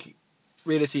if like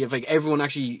realistically, if like everyone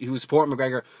actually who's supporting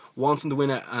McGregor wants him to win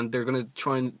it, and they're going to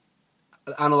try and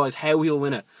analyse how he'll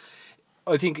win it,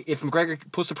 I think if McGregor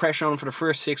puts the pressure on him for the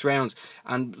first 6 rounds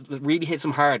and really hits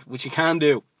him hard, which he can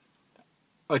do,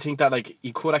 I think that like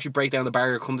he could actually break down the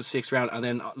barrier, come to 6th round, and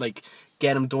then like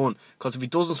get him done. Because if he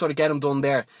doesn't sort of get him done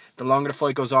there, the longer the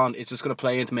fight goes on, it's just going to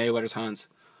play into Mayweather's hands.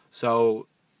 So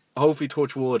hopefully,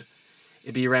 touch wood,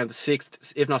 it'd be around the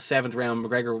 6th, if not 7th round,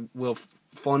 McGregor will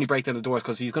finally break down the doors,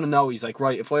 because he's going to know, he's like,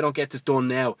 right, if I don't get this done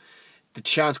now, the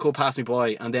chance could pass me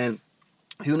by, and then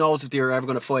who knows if they're ever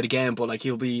going to fight again, but like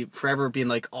he'll be forever being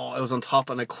like, oh, I was on top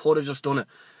and I could have just done it.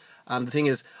 And the thing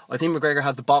is, I think McGregor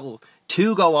has the bottle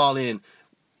to go all in,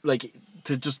 like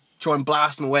to just try and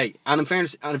blast him away. And in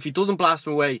fairness, and if he doesn't blast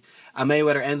him away and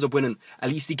Mayweather ends up winning, at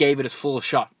least he gave it his full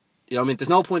shot. You know what I mean? There's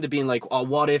no point of being like, oh,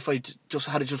 what if I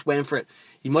just went for it?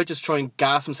 He might just try and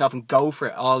gas himself and go for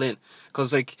it all in.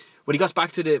 Because like when he gets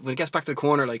back to the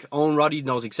corner, like Owen Roddy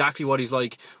knows exactly what he's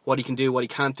like, what he can do, what he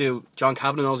can't do. John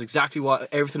Kavanagh knows exactly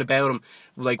everything about him,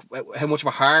 like how much of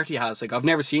a heart he has. Like I've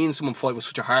never seen someone fight with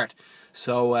such a heart.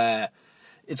 So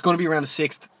it's going to be around the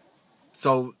 6th.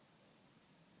 So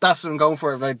that's what I'm going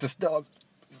for. Right?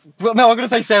 Well, no, I'm going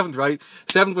to say 7th, right?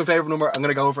 7th, my favourite number. I'm going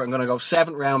to go for it. I'm going to go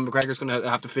 7th round. McGregor's going to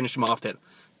have to finish him off then.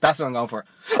 That's what I'm going for.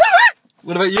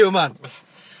 What about you, man?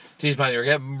 Jeez, man, you're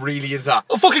getting really into that.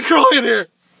 I'm fucking crying here.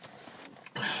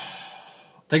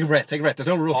 Take a breath. There's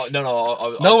no rush.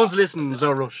 No one's listening. There's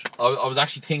no rush. I was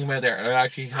actually thinking about there, and I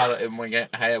actually had it in my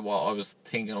head what I was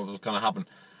thinking was going to happen.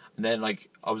 And then,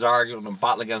 like, I was arguing and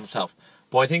battling against myself.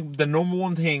 But I think the number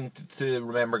one thing to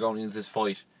remember going into this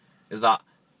fight is that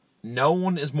no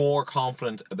one is more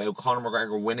confident about Conor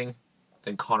McGregor winning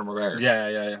than Conor McGregor.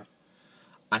 Yeah.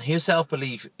 And his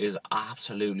self-belief is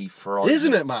absolutely frightening.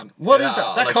 Isn't it, man? What is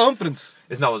that? That like, confidence.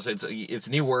 It's a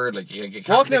new word. Like you can't,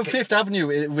 walking down Fifth Avenue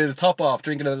with his top off,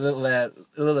 drinking a little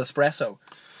espresso.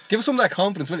 Give us some of that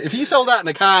confidence. If he sold that in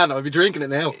a can, I'd be drinking it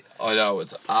now. I know,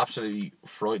 it's absolutely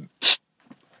frightening.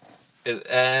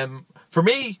 For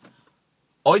me,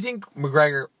 I think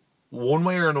McGregor, one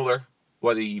way or another,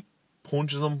 whether he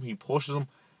punches him, he pushes him,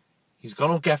 he's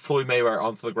going to get Floyd Mayweather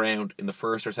onto the ground in the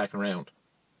 1st or 2nd round.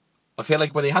 I feel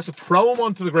like when he has to throw him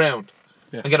onto the ground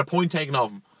and get a point taken off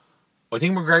him, I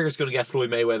think McGregor's going to get Floyd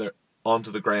Mayweather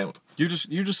onto the ground. You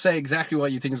just say exactly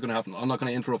what you think is going to happen. I'm not going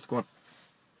to interrupt. Go on.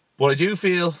 But I do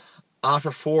feel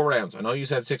after 4 rounds, I know you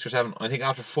said 6 or 7, I think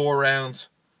after 4 rounds,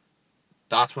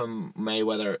 that's when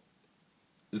Mayweather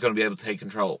is going to be able to take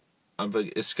control. And if he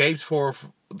escapes for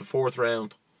the 4th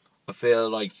round, I feel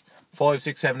like 5,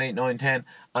 6, 7, 8, 9, 10,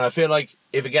 and I feel like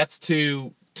if it gets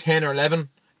to 10 or 11,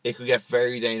 it could get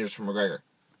very dangerous for McGregor.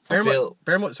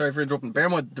 Sorry for interrupting. Bear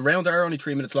in mind, the rounds are only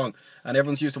 3 minutes long, and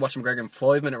everyone's used to watching McGregor in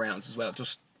 5-minute rounds as well.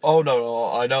 Oh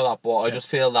no, I know that, but I just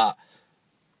feel that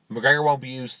McGregor won't be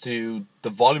used to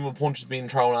the volume of punches being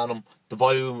thrown at him, the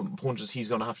volume of punches he's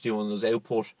going to have to do on his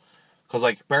output. Because,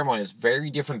 like, bear in mind, it's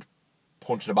very different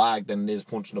punching the bag than it is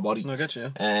punching the body. I get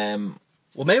you.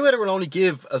 Well, Mayweather will only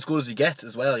give as good as he gets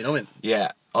as well, you know what I mean?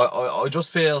 Yeah, I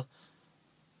just feel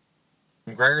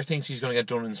McGregor thinks he's going to get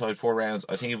done inside 4 rounds.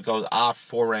 I think if it goes after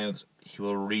 4 rounds, he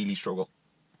will really struggle.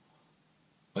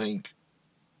 I think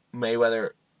Mayweather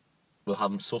will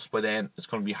have him sus by then. It's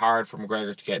going to be hard for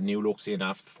McGregor to get new looks in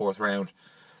after the 4th round.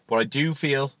 But I do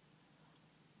feel,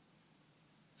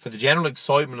 for the general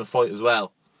excitement of the fight as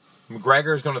well,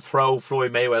 McGregor is going to throw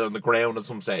Floyd Mayweather on the ground at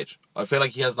some stage. I feel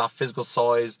like he has that physical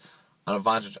size and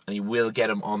advantage, and he will get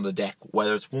him on the deck,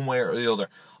 whether it's one way or the other.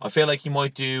 I feel like he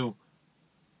might do...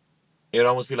 It would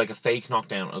almost be like a fake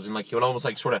knockdown, as in like he would almost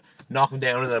like sort of knock him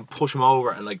down and then push him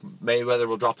over, and like Mayweather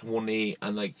will drop to one knee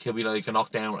and like he'll be like a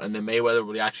knockdown, and then Mayweather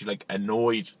will be actually like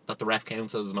annoyed that the ref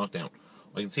counts as a knockdown.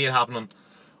 I can see it happening.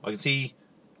 I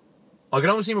can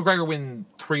only see McGregor win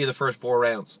 3 of the first 4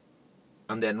 rounds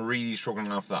and then really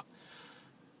struggling after that.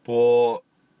 But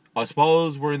I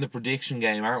suppose we're in the prediction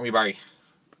game, aren't we, Barry?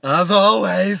 As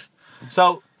always.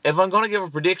 So if I'm going to give a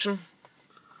prediction,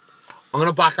 I'm going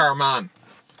to back our man.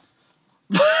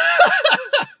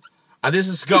 And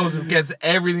this goes against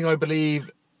everything I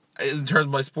believe in terms of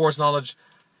my sports knowledge.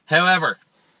 However,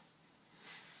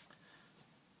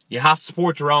 you have to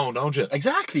support your own, don't you?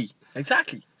 Exactly.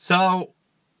 So,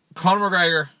 Conor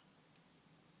McGregor,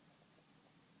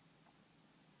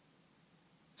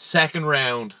 2nd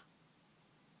round,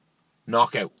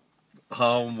 knockout.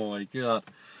 Oh my god.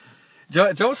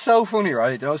 That was so funny,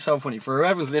 right? That was so funny. For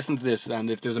whoever's listening to this, and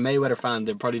if there's a Mayweather fan,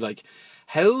 they're probably like,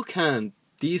 how can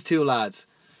these two lads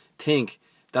think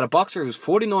that a boxer who's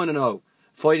 49-0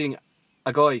 fighting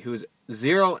a guy who's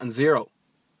 0-0,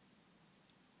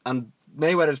 and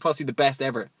Mayweather's possibly the best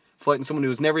ever, fighting someone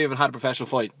who's never even had a professional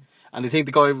fight, and they think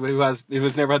the guy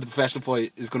who's never had the professional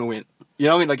fight is going to win? You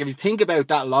know what I mean? Like, if you think about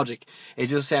that logic, it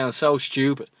just sounds so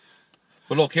stupid.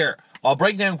 But look here, I'll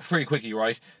break down pretty quickly,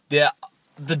 right? The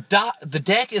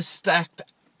deck is stacked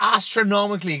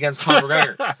astronomically against Conor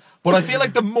McGregor. But I feel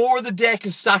like the more the deck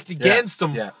is stacked against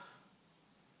him,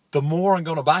 the more I'm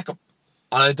going to back him.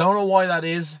 And I don't know why that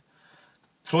is.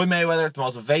 Floyd Mayweather, the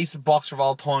most evasive boxer of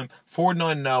all time,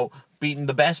 49-0, beating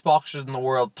the best boxers in the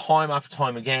world time after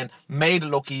time again, made it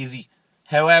look easy.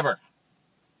 However,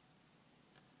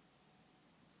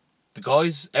 the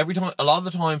guys, a lot of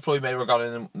the time, Floyd Mayweather got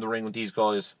in the ring with these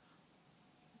guys,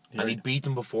 and he beat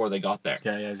them before they got there.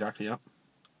 Yeah, exactly, yeah.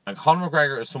 And Conor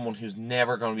McGregor is someone who's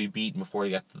never going to be beaten before they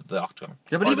get to the octagon.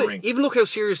 Yeah, but even look how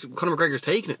serious Conor McGregor's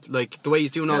taking it. Like, the way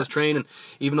he's doing all his training,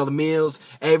 even all the meals,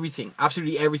 everything,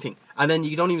 absolutely everything. And then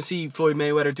you don't even see Floyd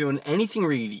Mayweather doing anything,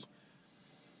 really.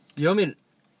 You know what I mean?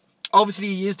 Obviously,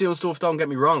 he is doing stuff, don't get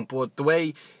me wrong, but the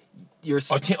way you're...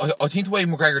 I think the way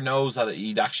McGregor knows that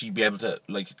he'd actually be able to,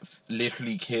 like,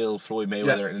 literally kill Floyd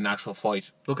Mayweather in an actual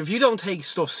fight. Look, if you don't take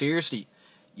stuff seriously,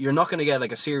 you're not going to get,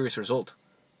 like, a serious result.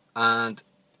 And...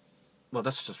 well,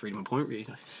 that's just really my point, really.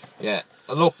 Yeah.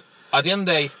 Look, at the end of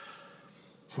the day,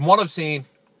 from what I've seen,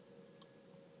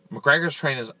 McGregor's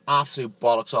training is absolute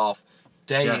bollocks off,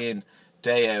 day in,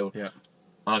 day out. Yeah.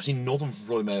 And I've seen nothing from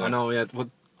Floyd Mayweather. I know, yeah. But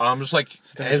I'm just like,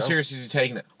 how serious is he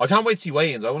taking it? I can't wait to see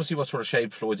weigh-ins. I want to see what sort of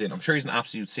shape Floyd's in. I'm sure he's in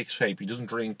absolute sick shape. He doesn't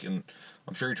drink, and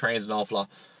I'm sure he trains an awful lot.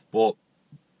 But,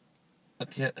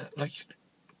 at the end, like,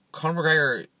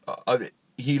 Conor McGregor,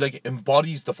 he, like,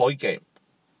 embodies the fight game.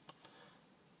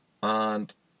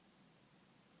 And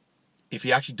if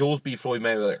he actually does beat Floyd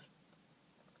Mayweather,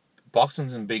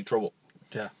 boxing's in big trouble.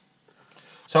 Yeah.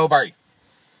 So, Barry.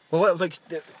 Well, like...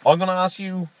 I'm going to ask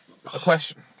you a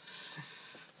question.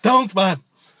 Don't, man.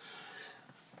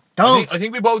 Don't. I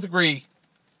think we both agree,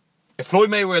 if Floyd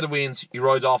Mayweather wins, he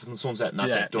rides off in the sunset and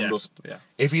that's it. Done dust. Yeah.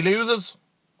 If he loses,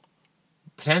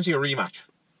 potentially a rematch.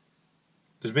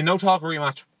 There's been no talk of a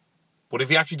rematch. But if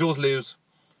he actually does lose,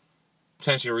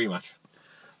 potentially a rematch.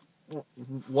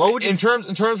 What would in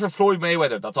terms for Floyd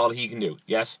Mayweather, that's all he can do.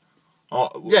 Yes.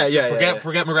 Forget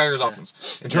McGregor's options.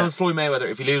 In terms of Floyd Mayweather,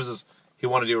 if he loses, he'll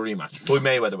want to do a rematch. Floyd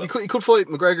Mayweather will. He could fight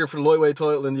McGregor for the lightweight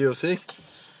title in the UFC.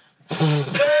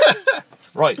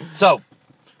 Right. So,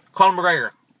 Conor McGregor,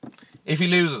 if he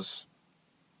loses,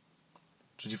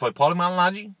 does he fight Paulie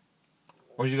Malignaggi,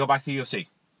 or does he go back to the UFC?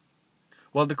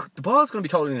 Well, the ball's going to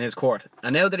be totally in his court.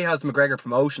 And now that he has the McGregor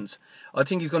promotions, I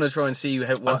think he's going to try and see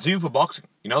how... And Zuffa Boxing.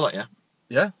 You know that, yeah?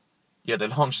 Yeah? Yeah, they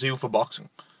launched Zuffa Boxing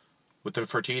with the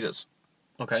Fertitas.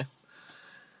 Okay.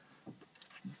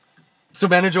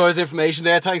 Some energized information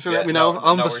there. Thanks for letting me know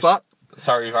on the spot.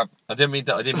 Sorry, man. I didn't mean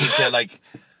to like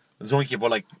zoink you,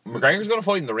 but like McGregor's going to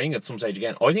fight in the ring at some stage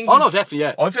again. I think. Oh no, definitely,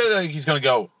 yeah. I feel like he's going to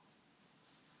go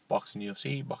boxing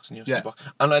UFC, yeah.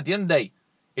 And at the end of the day,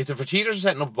 if the Fertitas are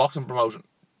setting up a boxing promotion,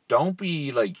 don't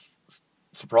be like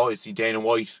surprised to see Dana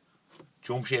White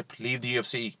jump ship, leave the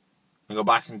UFC, and go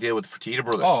back and deal with the Fertitta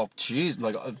brothers. Oh, jeez,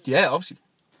 like yeah, obviously.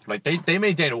 Like they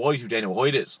made Dana White who Dana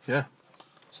White is. Yeah.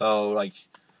 So like,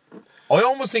 I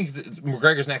almost think that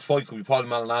McGregor's next fight could be Paulie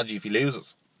Malignaggi if he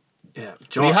loses. Yeah.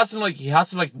 But he has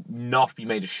to not be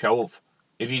made a show of.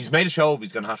 If he's made a show of,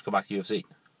 he's going to have to go back to UFC.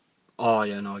 Oh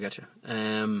yeah, no, I get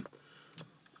you.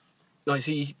 I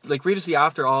see. Like, realistically,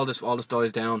 after all this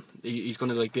dies down, he's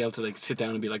going to like be able to like sit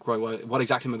down and be like, right, what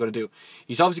exactly am I going to do?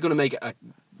 He's obviously going to make a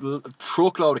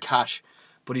truckload of cash,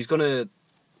 but he's going to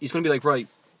be like, right,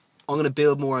 I'm going to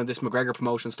build more on this McGregor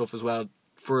promotion stuff as well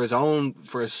for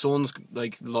his son's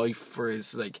like life, for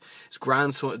his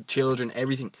grandson, children,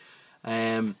 everything.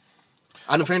 And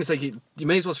in fairness, like you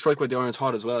may as well strike while the iron's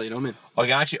hot as well. You know what I mean?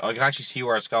 I can actually see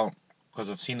where it's going because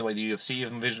I've seen the way the UFC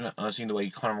envision it, and I've seen the way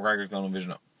Conor McGregor is going to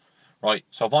envision it. Right,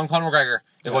 so if I'm Conor McGregor,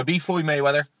 if I beat Floyd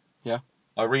Mayweather, I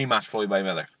rematch Floyd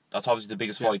Mayweather. That's obviously the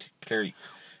biggest fight, clearly.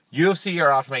 UFC are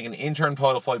after making an interim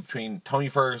title fight between Tony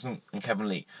Ferguson and Kevin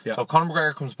Lee. Yeah. So if Conor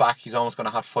McGregor comes back, he's almost going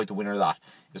to have to fight the winner of that.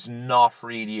 It's not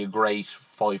really a great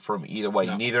fight for him either way.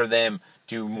 No. Neither of them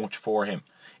do much for him.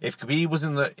 If Khabib was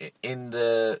in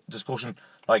the discussion,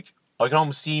 like I can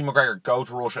almost see McGregor go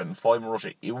to Russia and fight in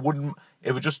Russia. It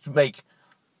would just make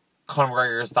Conor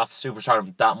McGregor's that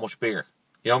superstar that much bigger.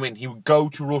 You know what I mean? He would go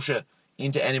to Russia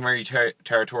into enemy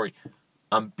territory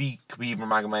and beat Khabib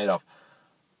Nurmagomedov.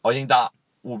 I think that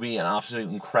would be an absolute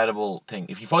incredible thing.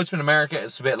 If he fights in America,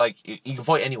 it's a bit like he can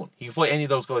fight anyone. He can fight any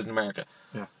of those guys in America.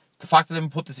 Yeah. The fact that they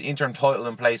put this interim title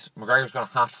in place, McGregor's going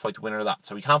to have to fight the winner of that.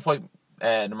 So he can't fight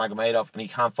Nurmagomedov and he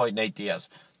can't fight Nate Diaz.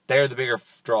 They're the bigger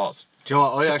draws. Do you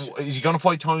know what? Is he going to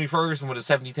fight Tony Ferguson with his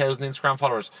 70,000 Instagram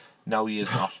followers? No, he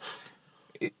is not.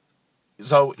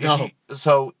 So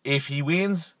if he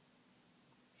wins,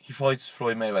 he fights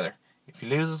Floyd Mayweather. If he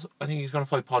loses, I think he's going to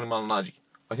fight Paulie Malignaggi.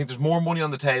 I think there's more money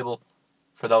on the table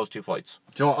for those two fights.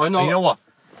 Do you know, I know. And you know what?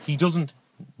 He doesn't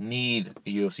need a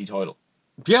UFC title.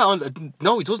 Yeah,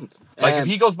 no, he doesn't. Like, if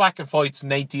he goes back and fights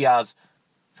Nate Diaz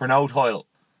for no title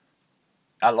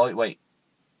at lightweight,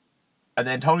 and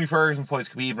then Tony Ferguson fights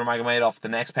Khabib Nurmagomedov the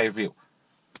next pay-per-view,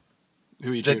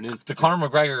 who are you tuning in? the Conor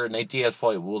McGregor Nate Diaz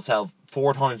fight will sell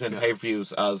 4 times many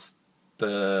pay-per-views as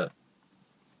the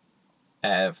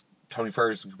Tony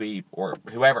Ferguson Khabib or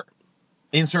whoever.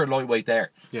 Insert lightweight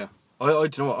there. Yeah. I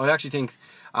don't know. I actually think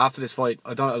after this fight,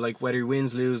 I don't like whether he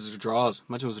wins, loses, or draws.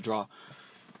 Imagine it was a draw.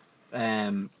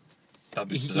 That'd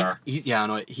be bizarre. Yeah, I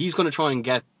know. He's going to try and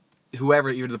get whoever,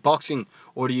 either the boxing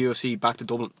or the UFC, back to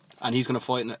Dublin, and he's going to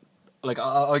fight in it. Like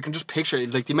I can just picture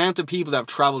it. Like the amount of people that have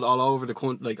travelled all over the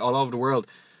country, like all over the world.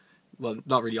 Well,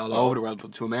 not really all over the world,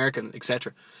 but to America,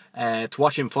 etc. To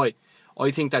watch him fight. I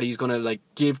think that he's going to like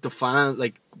give the fan,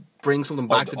 like bring something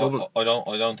back to Dublin. I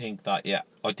don't think that. Yeah,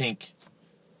 I think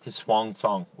his swan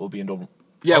song will be in Dublin.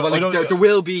 Yeah, well, like, there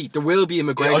will be a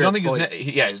McGregor. I don't think fight.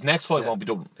 his next fight won't be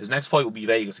Dublin. His next fight will be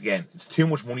Vegas again. It's too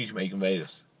much money to make in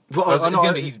Vegas.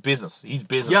 Well, He's business. He's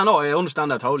business. Yeah, no, I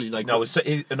understand that totally. Like, no,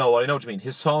 I know what you mean.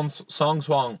 His swan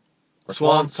song,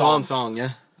 yeah,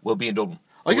 will be in Dublin.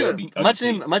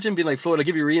 Imagine being like Floyd. I'll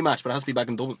give you a rematch, but it has to be back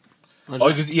in Dublin.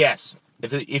 Yes.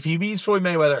 If he beats Floyd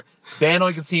Mayweather, then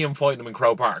I could see him fighting him in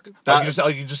Crow Park. I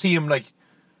could just see him like,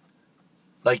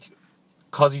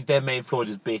 cause he's then made Floyd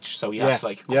his bitch, so he has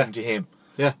to come to him.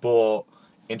 Yeah. But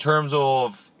in terms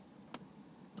of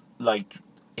like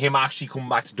him actually coming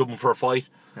back to Dublin for a fight,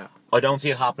 I don't see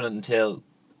it happening until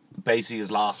basically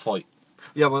his last fight.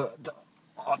 Yeah, well,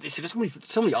 there's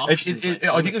so many options.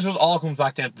 I think it just all comes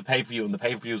back down to the pay-per-view, and the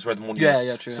pay-per-view is where the money is.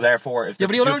 Yeah, true. So therefore, if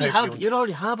but you'd already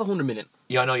have 100 million.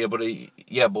 Yeah, I know. But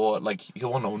like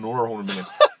he'll want another 100 million.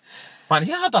 Man,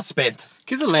 he'll have that spent.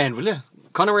 Give us a land, will you?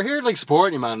 Connor, we're here like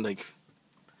supporting you, man. Like,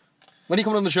 when are you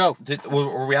coming on the show?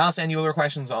 Were we asked any other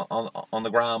questions on the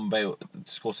gram about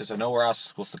discuss this? I know we're asked to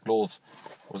discuss the gloves.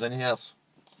 Was there anything else?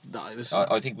 No, it was.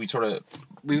 I think we sort of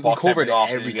we covered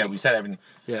everything. Yeah, we said everything.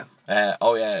 Yeah. By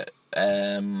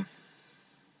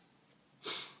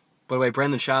the way,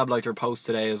 Brendan Schaub liked our post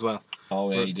today as well.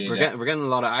 Oh yeah, he did. We're getting a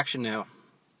lot of action now.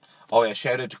 Oh yeah,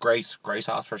 shout out to Grace. Grace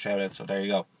asked for a shout out, so there you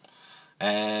go.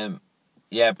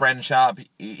 Yeah, Brendan Schaub,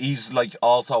 he's like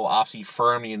also absolutely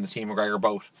firmly in the Team McGregor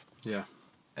boat. Yeah.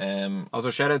 Also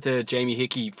shout out to Jamie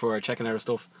Hickey for checking out our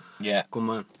stuff. Yeah. Good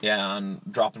man. Yeah, and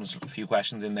dropping us a few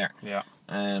questions in there. Yeah.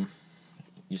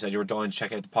 You said you were dying to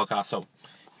check out the podcast, so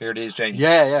here it is, Jamie.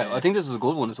 Yeah. I think this was a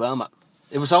good one as well, man.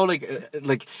 It was all like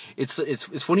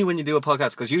it's funny when you do a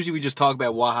podcast because usually we just talk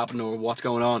about what happened or what's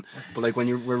going on, but like when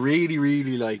we're really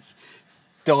really like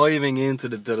diving into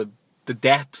the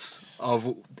depths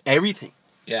of everything.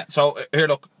 Yeah. So here,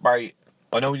 look, Barry.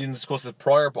 I know we didn't discuss it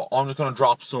prior, but I'm just going to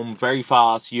drop some very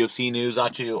fast UFC news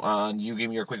at you, and you give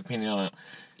me your quick opinion on it.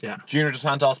 Yeah. Junior Dos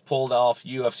Santos pulled off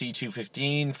UFC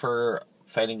 215 for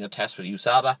failing a test with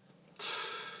USADA.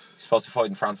 He's supposed to fight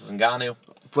in Francis Ngannou.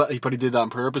 But he probably did that on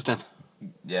purpose then.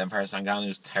 Yeah, and Francis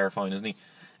Ngannou's terrifying, isn't he?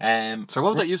 So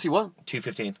what was that, UFC what?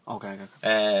 215.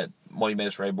 Okay. Mighty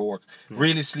Mouse Ray Borg.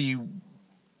 Realistically,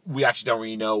 we actually don't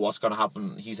really know what's going to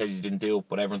happen. He says he didn't do it,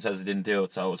 but everyone says he didn't do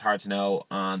it, so it's hard to know.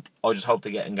 And I just hope they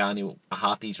get Ngannou a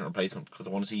half-decent replacement because I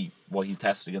want to see what he's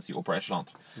tested against the upper echelon.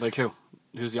 Like who?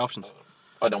 Who's the options?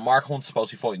 I don't know. Mark Hunt's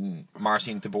supposed to be fighting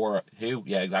Marcin Tybura. Who?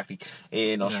 Yeah, exactly.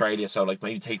 In Australia, so like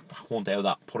maybe take Hunt out of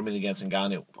that, put him in against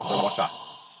Ngannou. Watch that.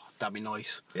 That'd be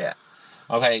nice. Yeah.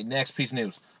 Okay, next piece of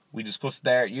news. We discussed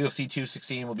there, UFC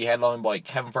 216 will be headlined by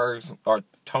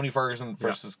Tony Ferguson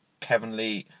versus Kevin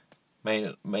Lee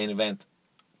main event.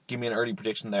 Give me an early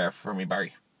prediction there for me,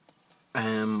 Barry.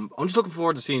 I'm just looking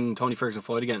forward to seeing Tony Ferguson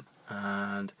fight again,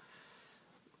 and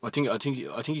I think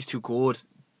he's too good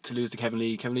to lose to Kevin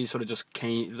Lee. Kevin Lee sort of just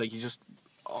came, like he's just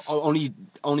only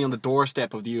on the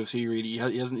doorstep of the UFC. Really, he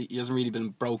hasn't really been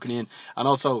broken in, and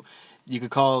also you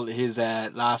could call his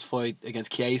last fight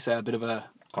against Chiesa a bit of a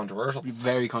controversial.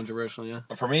 Very controversial, yeah.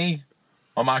 For me,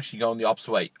 I'm actually going the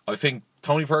opposite way. I think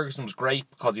Tony Ferguson was great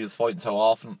because he was fighting so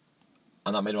often,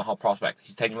 and that made him a hot prospect.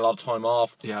 He's taking a lot of time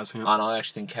off. Yeah, and I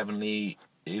actually think Kevin Lee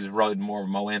is riding more of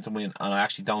a momentum win, and I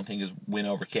actually don't think his win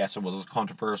over Chiesa was as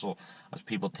controversial as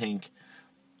people think.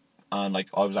 And like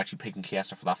I was actually picking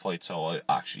Chiesa for that fight, so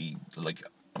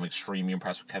I'm extremely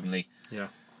impressed with Kevin Lee. Yeah.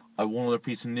 I won another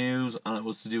piece of news, and it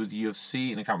was to do with the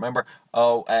UFC, and I can't remember.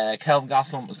 Kelvin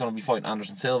Gastelum is going to be fighting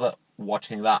Anderson Silva. What do you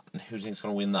think of that, and who do you think is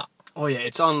going to win that? Oh yeah,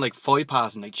 it's on like Fight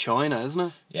Pass in like China, isn't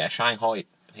it? Yeah, Shanghai,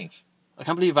 I think. I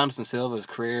can't believe Anderson Silva's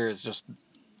career has just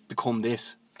become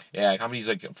this. Yeah, I can't believe he's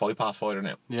like a Fight Pass fighter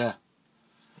now. Yeah.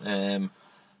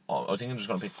 I think I'm just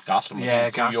going to pick Gastelum. Yeah,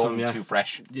 He's too Gastelum, young, yeah. too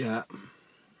fresh. Yeah.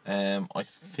 I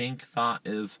think that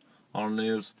is on the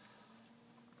news.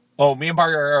 Oh, me and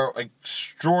Barry are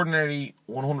extraordinarily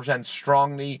 100%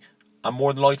 strongly and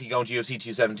more than likely going to UFC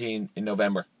 217 in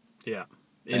November. Yeah.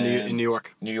 In New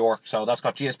York. New York. So that's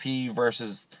got GSP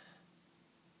versus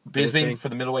Bisping for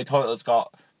the middleweight title. It's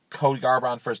got Cody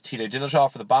Garbrandt versus TJ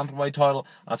Dillashaw for the bantamweight title.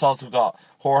 And it's also got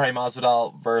Jorge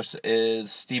Masvidal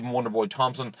versus Stephen Wonderboy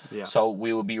Thompson. Yeah. So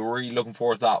we will be really looking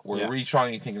forward to that. We're really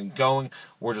trying to think of going.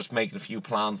 We're just making a few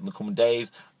plans in the coming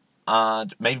days.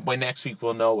 And maybe by next week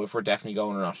we'll know if we're definitely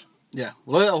going or not. Yeah.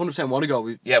 Well, I 100% want to go.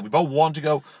 We both want to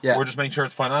go. Yeah. We're just making sure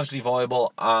it's financially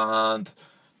viable and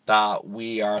that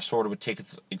we are sorted with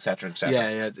tickets, etc., etc.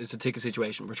 Yeah, it's a ticket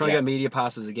situation. We're trying to get media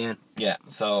passes again. Yeah,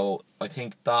 so I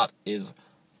think that is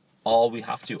all we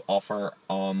have to offer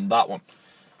on that one.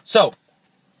 So,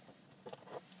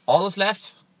 all that's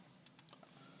left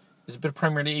is a bit of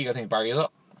Premier League, I think, Barry, is it?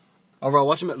 Overall,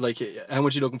 watch him. Like, how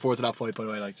much are you looking forward to that fight? By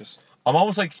the way, like, just I'm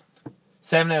almost like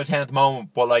 7 out of 10 at the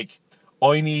moment, but like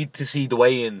I need to see the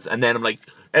weigh-ins, and then I'm like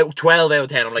 12 out of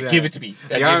 10. I'm like, give it to me,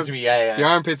 give it to me. Yeah. The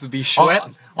armpits would be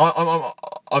sweating.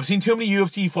 I've seen too many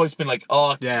UFC fights been like,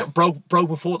 broke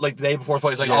my foot like the day before the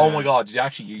fight. It's like, oh my god,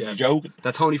 you're joking.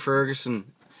 That Tony Ferguson,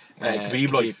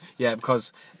 Khabib life. Yeah,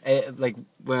 because like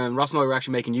when Ross and I were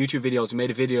actually making YouTube videos, we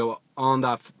made a video on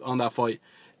that fight,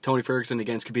 Tony Ferguson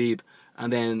against Khabib,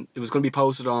 and then it was going to be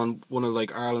posted on one of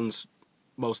like Ireland's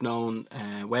most known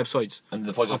websites, and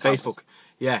the fight got on cancelled. Facebook.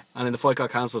 Yeah, and then the fight got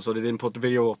cancelled, so they didn't put the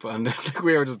video up, and like,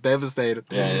 we were just devastated.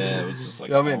 Yeah, it was just like,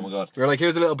 you know what I mean? Oh my god. We were like,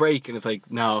 here's a little break, and it's like,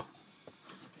 no.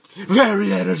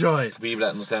 Very energised. Khabib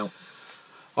letting us down.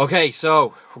 Okay,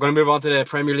 so we're going to move on to the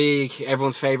Premier League,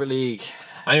 everyone's favourite league.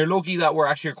 And you're lucky that we're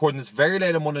actually recording this very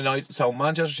late on Monday night. So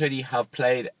Manchester City have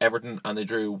played Everton and they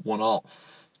drew 1-1.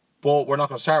 But we're not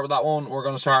going to start with that one. We're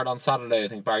going to start on Saturday, I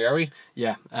think, Barry, are we?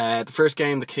 Yeah. The first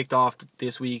game that kicked off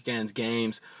this weekend's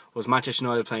games was Manchester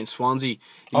United playing Swansea.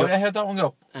 How'd that one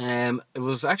go? It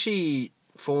was actually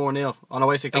 4-0. Oh, no,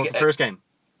 wait a second. That was the first game.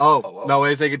 No,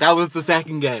 wait a second. That was the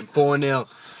second game.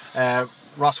 4-0.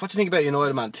 Ross, what do you think about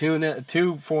United, man? 2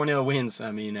 4-0 wins.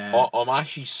 I mean, I'm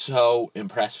actually so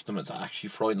impressed with them. It's actually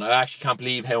frightening. I actually can't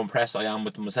believe how impressed I am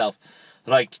with them myself.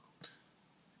 Like,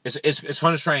 it's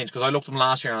kind of strange because I looked at them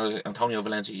last year and I was like, Antonio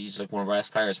Valencia, he's like one of our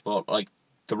best players, but like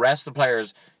the rest of the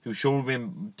players who should have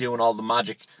been doing all the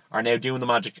magic are now doing the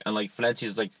magic, and like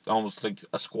Valencia's like almost like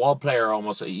a squad player.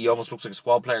 He almost looks like a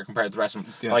squad player compared to the rest of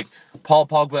them. Yeah. Like Paul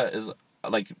Pogba is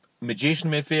like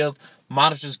magician midfield.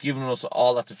 Matic is giving us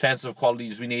all that defensive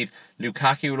qualities we need.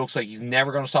 Lukaku looks like he's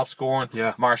never going to stop scoring.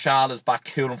 Yeah. Martial is back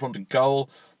cool in front of goal.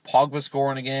 Pogba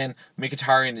scoring again.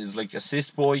 Mkhitaryan is like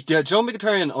assist boy. Yeah, Joe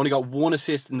Mkhitaryan only got 1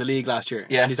 assist in the league last year.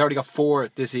 Yeah. And he's already got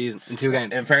 4 this season in 2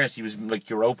 games. In fairness, he was like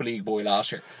Europa League boy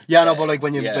last year. Yeah, no, but like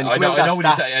when you I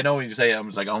know when you say it, I'm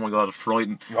just like, oh my god, it's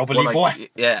frightening. Europa League boy.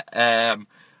 Yeah.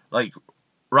 Like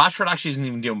Rashford actually isn't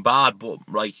even doing bad, but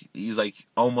like he's like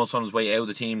almost on his way out of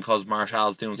the team because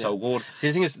Martial's doing so good.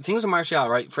 See, the thing is with Martial,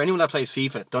 right? For anyone that plays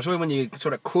FIFA, don't you know when you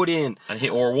sort of cut in and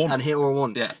hit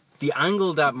R1? Yeah. The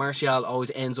angle that Martial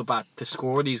always ends up at to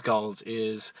score these goals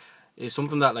is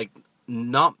something that like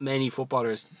not many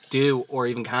footballers do or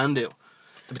even can do.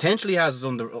 The potential he has is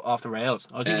off the rails.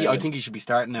 I think he should be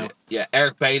starting now. Yeah,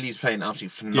 Eric Bailey's playing absolutely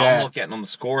phenomenal, getting on the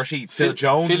score sheet. Philly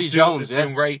Jones is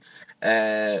doing great.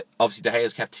 Obviously, De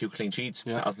Gea's kept 2 clean sheets.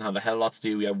 Yeah. That hasn't had a hell of a lot to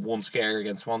do. We had 1 scare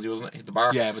against Swansea, wasn't it? Hit the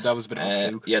bar. Yeah, but that was a bit of a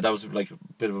fluke. Yeah, that was like a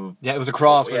bit of a... Yeah, it was a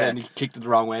cross, but then he kicked it the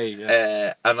wrong way.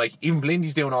 Yeah. And like even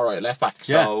Blindy's doing all right left back.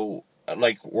 So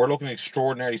like we're looking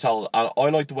extraordinarily solid. And I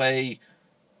like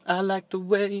the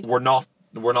way we're not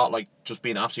like just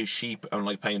being absolute sheep and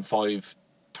like playing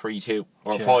 5-3-2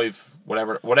 or 5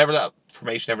 whatever that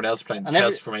formation everyone else is playing. The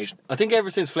Chelsea formation. I think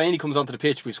ever since Flaney comes onto the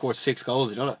pitch, we've scored 6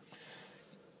 goals. You know that?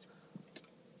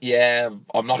 Yeah,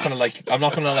 I'm not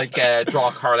gonna draw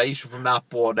a correlation from that,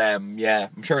 but yeah,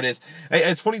 I'm sure it is.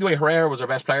 It's funny the way Herrera was our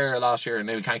best player last year, and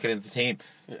now he can't get into the team.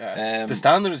 The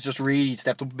standard has just really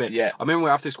stepped up a bit. Yeah, I remember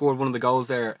after they scored one of the goals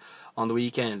there on the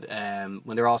weekend,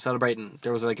 when they were all celebrating,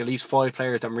 there was like at least 5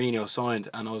 players that Mourinho signed,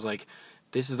 and I was like,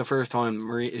 this is the first time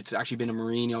it's actually been a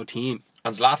Mourinho team.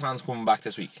 And Zlatan's coming back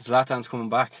this week. Zlatan's coming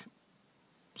back.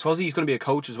 Suppose he's going to be a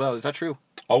coach as well. Is that true?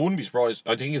 I wouldn't be surprised.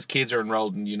 I think his kids are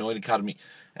enrolled in the United Academy.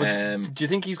 Do you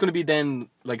think he's going to be then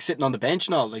like sitting on the bench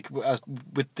and all, like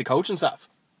with the coaching staff?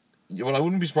 Yeah, well, I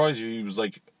wouldn't be surprised if he was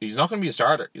like, he's not going to be a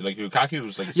starter. Like Lukaku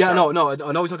was like a starter. No, I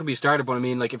know he's not going to be a starter, but I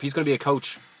mean, like if he's going to be a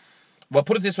coach. Well,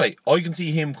 put it this way, I can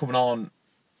see him coming on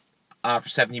after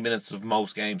 70 minutes of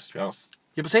most games, to be honest.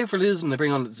 Yeah, but say for losing, they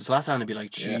bring on Zlatan and be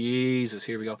like, Jesus,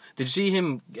 here we go. Did you see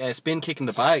him spin kicking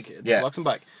the bag, the boxing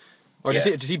bag? Or did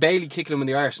you see Bailey kicking him in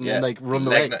the arse and then like run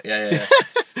away? Yeah.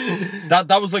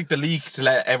 that was like the leak to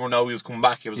let everyone know he was coming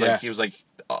back. It was like he was like,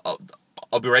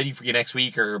 I'll be ready for you next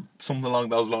week or something along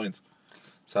those lines.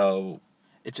 So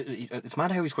it's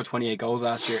mad how he scored 28 goals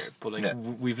last year, but like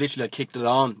we've literally like kicked it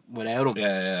on without him.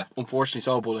 Yeah. Unfortunately,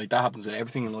 so, but like that happens with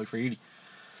everything in life, really.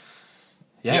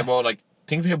 Yeah, well, like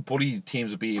think of how bully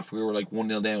teams would be if we were like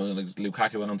 1-0 down and like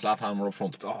Lukaku and Zlatan were up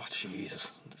front. Oh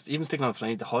Jesus! Even sticking on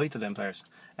flame, the height of them players.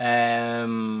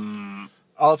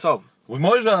 Also, we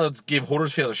might as well give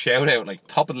Huddersfield a shout out, like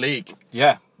top of the league.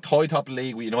 Yeah, top of the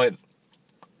league with United,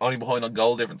 only behind on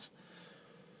goal difference.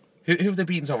 Who have they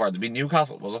beaten so far? They beat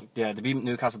Newcastle, was it? Yeah, they beat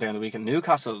Newcastle there on the weekend.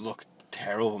 Newcastle look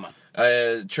terrible, man.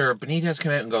 Sure, Benitez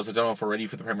came out and goes, I don't know if we're ready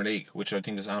for the Premier League, which I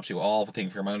think is an absolute awful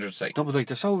thing for your manager to say. No, but like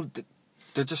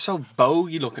they're just so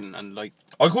bogey looking and like.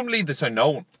 I couldn't believe they signed no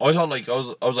one. I thought like I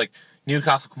was like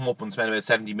Newcastle come up and spend about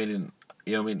 70 million,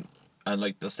 you know what I mean, and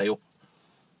like they'll stay up.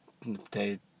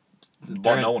 They're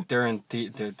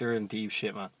in deep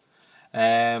shit,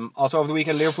 man. Also over the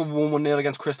weekend, Liverpool won 1-0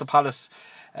 against Crystal Palace.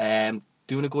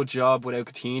 Doing a good job without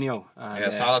Coutinho.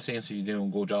 And, Salah seems to be doing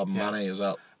a good job, and Mane as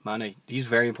well. Mane, he's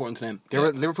very important to them. They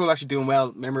were Liverpool actually doing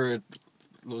well. Remember, it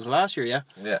was last year, yeah.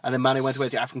 Yeah. And then Mane went away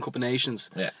to the African Cup of Nations.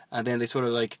 Yeah. And then they sort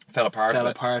of like fell apart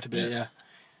a bit. Yeah.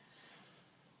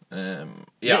 I'm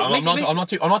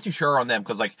not too sure on them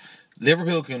because like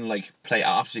Liverpool can like play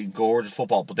absolutely gorgeous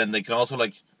football, but then they can also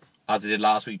like, as they did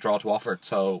last week, draw to Watford.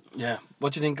 So yeah,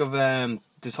 what do you think of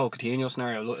this whole Coutinho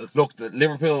scenario? Look,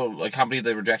 Liverpool, I can't believe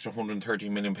they rejected 130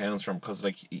 million pounds from him because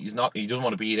like he doesn't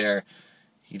want to be there,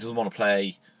 he doesn't want to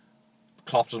play.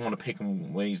 Klopp doesn't want to pick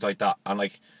him when he's like that, and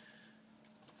like,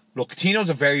 look, Coutinho's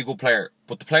a very good player,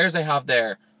 but the players they have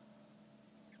there,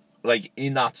 like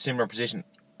in that similar position,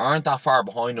 aren't that far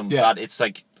behind him that it's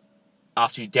like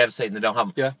absolutely devastating they don't have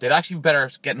him. Yeah. They'd actually be better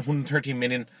getting 113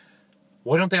 million.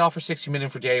 Why don't they offer 60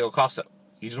 million for Diego Costa?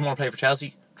 He doesn't want to play for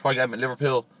Chelsea. Try get him at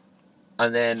Liverpool,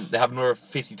 and then they have another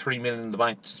 53 million in the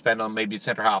bank to spend on maybe the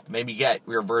centre half. Maybe get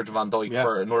your Virgil van Dijk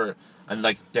for another, and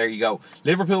like there you go.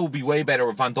 Liverpool will be way better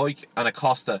with Van Dijk and a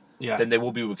Costa than they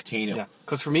will be with Coutinho. Yeah,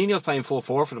 because Firmino's playing full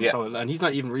forward for them, so, and he's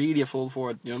not even really a full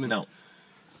forward. You know what I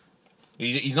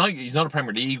mean? No, he's not a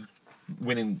Premier League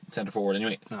winning centre forward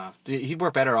anyway. No, he'd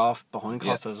work better off behind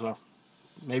Costa as well.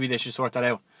 Maybe they should sort that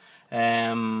out.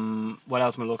 What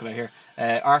else am I looking at here?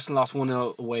 Arsenal lost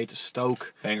 1-0 away to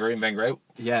Stoke. Wenger in, Wenger out.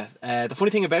 Yeah. The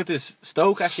funny thing about this,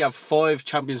 Stoke actually have 5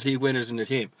 Champions League winners in their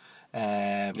team. But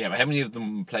how many of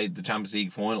them played the Champions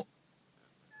League final?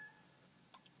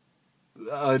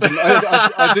 I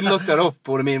didn't look that up,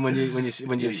 but I mean when you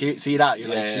see that, you're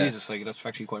like, Jesus, like that's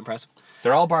actually quite impressive.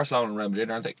 They're all Barcelona and Real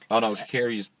Madrid, aren't they? Oh no,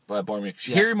 Shaqiri's Bayern Munich.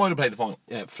 Shaqiri might have played the final.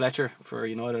 Yeah, Fletcher for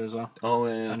United as well. Oh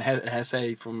yeah. And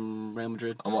Hesse from Real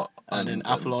Madrid. And then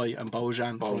Afellay and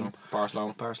Bojan from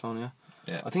Barcelona. Barcelona,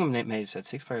 yeah. I think I may have said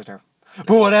 6 players there.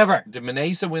 But whatever. Did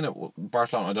Meneza win at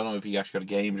Barcelona? I don't know if he actually got a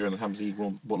game during the Champions League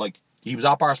run, but like he was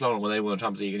at Barcelona when they won the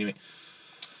Champions League anyway.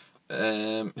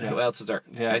 Who else is there?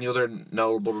 Yeah. Any other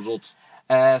notable results?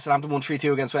 Southampton won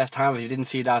 3-2 against West Ham. If you didn't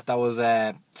see that, that was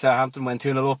Southampton went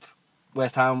 2-0 up.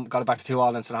 West Ham got it back to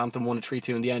 2-2 and Southampton won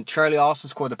 3-2 in the end. Charlie Austin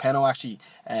scored the penalty actually.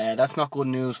 That's not good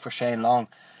news for Shane Long.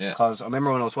 Because I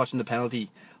remember when I was watching the penalty,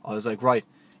 I was like, right,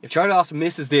 if Charlie Austin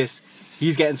misses this,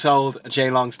 he's getting sold and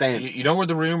Shane Long's staying. You know where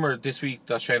the rumour this week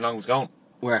that Shane Long was going?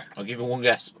 Where? I'll give you one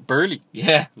guess. Burnley.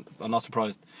 Yeah. I'm not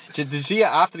surprised. Did you see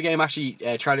after the game actually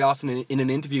Charlie Austin in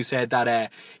an interview said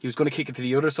that he was going to kick it to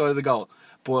the other side of the goal,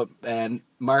 but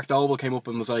Mark Noble came up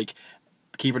and was like,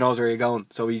 the keeper knows where you're going,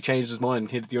 so he changed his mind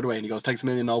and hit it the other way, and he goes, thanks a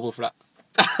million Noble for that.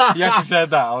 He actually said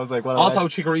that. I was like, well, also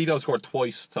Chicharito scored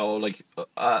twice, so like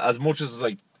as much as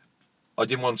like I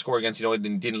didn't want him to score against United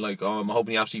and didn't like, I'm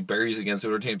hoping he actually buries against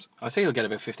other teams. I say he'll get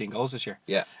about 15 goals this year.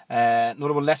 Yeah.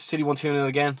 Another one, Leicester City won 2-0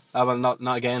 again. Well, not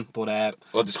again, but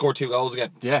well, they scored 2 goals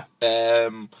again. Yeah.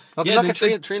 Did they not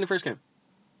get 3 in the first game?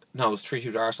 No, it was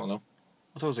 3-2 to Arsenal, no?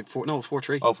 I thought it was like 4. No, it was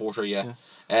 4-3. Oh, 4-3,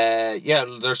 yeah.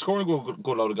 They're scoring a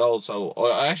good load of goals, so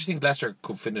I actually think Leicester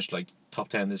could finish like top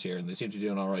 10 this year, and they seem to be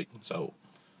doing alright, so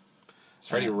it's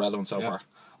fairly irrelevant so far.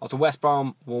 Also, West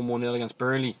Brom won 1-0 against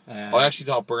Burnley. I actually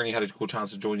thought Burnley had a good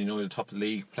chance to join United top of the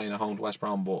league, playing at home to West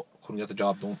Brom, but couldn't get the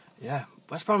job done. Yeah,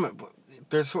 West Brom,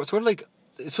 they're sort of like,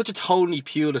 it's such a Tony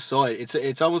Pulis side.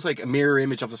 It's almost like a mirror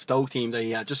image of the Stoke team that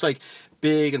he had, just like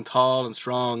big and tall and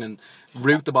strong, and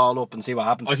root the ball up and see what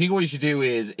happens. I think what you should do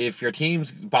is, if your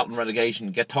team's battling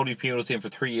relegation, get Tony Pulis in for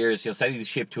 3 years. He'll steady the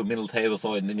ship to a middle table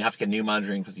side, and then you have to get a new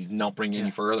manager in because he's not bringing any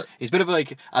further. He's a bit of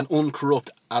like an uncorrupt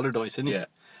Allardyce, isn't he? Yeah.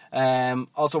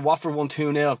 Also, Watford won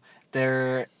 2-0.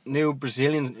 Their new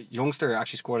Brazilian youngster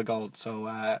actually scored a goal. So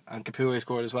and Capoue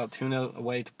scored as well. 2-0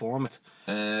 away to Bournemouth.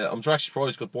 I'm actually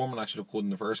surprised because Bournemouth actually looked good in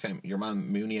the first game. Your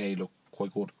man Mounier looked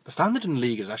quite good. The standard in the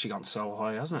league has actually gone so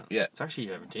high, hasn't it? Yeah. It's actually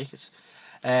ridiculous.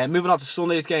 Moving on to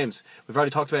Sunday's games. We've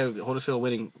already talked about Huddersfield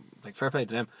winning. Like, fair play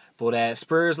to them. But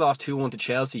Spurs lost 2-1 to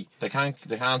Chelsea. They can't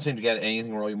seem to get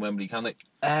anything right in Wembley, can they?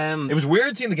 It was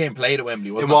weird seeing the game played at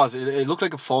Wembley, wasn't it? It looked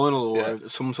like a final or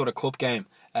some sort of cup game.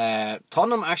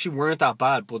 Tottenham actually weren't that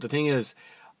bad, but the thing is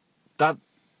that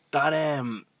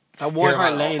White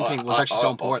Hart Lane thing was actually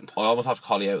so important. I almost have to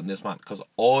call you out in this, man, because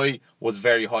I was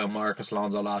very high on Marcus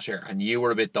Alonso last year, and you were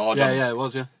a bit dodgy. Yeah, it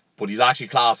was, yeah. But he's actually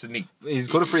class, isn't he? He's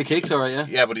good at free kicks, alright, yeah.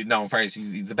 Yeah, but in fairness,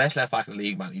 he's the best left back in the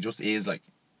league, man. He just is, like.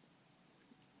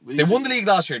 They won the league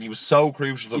last year, and he was so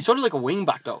crucial. He's sort of like a wing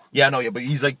back, though. Yeah, no, yeah, but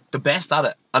he's like the best at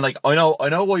it. And like, I know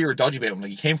why you were dodgy about him.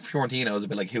 Like, he came from Fiorentina, I was a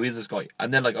bit like, who is this guy?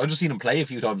 And then like, I just seen him play a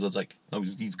few times. I was like, no,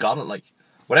 he's got it. Like,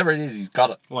 whatever it is, he's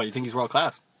got it. What, you think he's world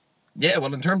class? Yeah,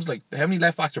 well, in terms of like, how many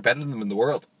left backs are better than him in the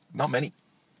world? Not many.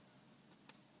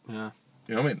 Yeah.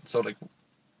 You know what I mean? So like,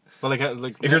 well,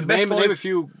 like if you're the best, name a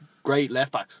few great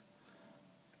left backs.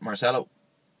 Marcelo.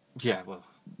 Yeah, well,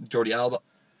 Jordi Alba.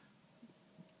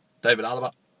 David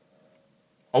Alaba.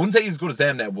 I wouldn't say he's as good as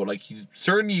them now, but like, he's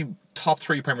certainly top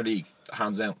 3 Premier League,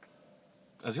 hands down.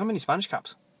 Has he got many Spanish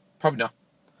caps? Probably not.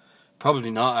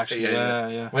 Probably not, actually.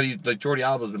 Yeah. Well, he's like, Jordi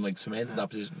Alba's been like cemented that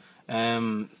position.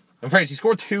 In fairness, he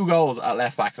scored 2 goals at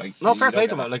left back. Like, no, fair play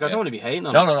to him. Like, I don't want to be hating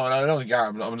on him. No, I don't think you are.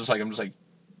 I'm just like.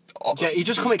 Oh. Yeah, he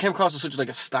just came across as such like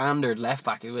a standard left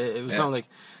back. It was not like.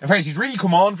 In fairness, he's really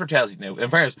come on for Chelsea now. In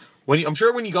fairness, I'm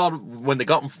sure when they got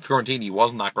him from Fiorentina, he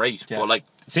wasn't that great. Yeah. But like,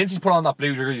 since he's put on that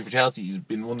blue jersey for Chelsea, he's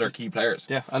been one of their key players.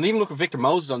 Yeah, and even look at Victor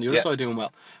Moses on the other side doing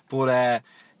well. But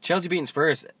Chelsea beating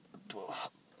Spurs. Do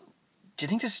you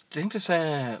think this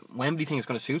Wembley thing is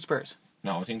going to suit Spurs?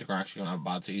 No, I think they're actually going to have a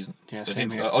bad season. Yeah,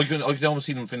 same here. I can almost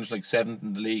see them finish like 7th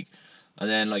in the league, and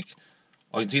then like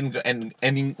I can see them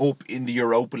ending up in the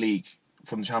Europa League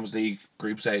from the Champions League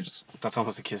group stages. That's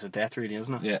almost a kiss of death, really,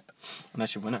 isn't it? Yeah.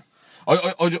 Unless you win it.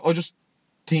 I just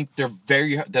think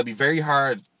they'll be very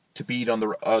hard to beat on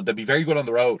the. They'll be very good on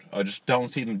the road. I just don't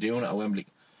see them doing it at Wembley.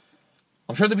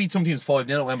 I'm sure they beat some teams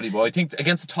 5-0 at Wembley, but I think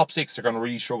against the top 6 they're going to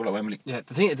really struggle at Wembley. Yeah,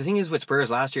 the thing is with Spurs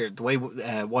last year, the way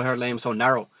White Hart Lane was so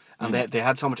narrow, and they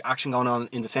had so much action going on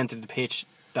in the centre of the pitch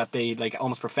that they like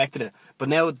almost perfected it. But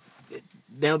now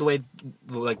the way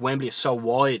like Wembley is so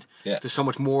wide, there's so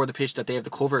much more of the pitch that they have to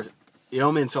cover. You know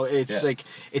what I mean? So it's like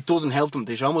it doesn't help them.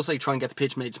 They should almost like try and get the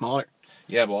pitch made smaller.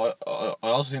 Yeah, but I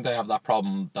also think they have that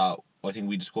problem that I think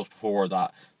we discussed before,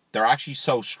 that they're actually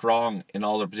so strong in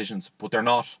all their positions, but they're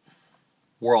not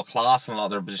world class in a lot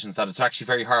of their positions, that it's actually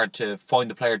very hard to find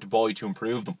the player to buy to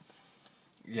improve them.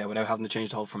 Yeah, without having to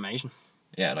change the whole formation.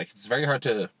 Yeah, like it's very hard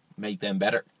to make them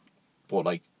better, but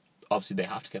like obviously they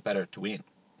have to get better to win.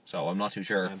 So I'm not too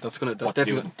sure. Yeah, that's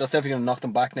definitely gonna knock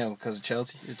them back now because of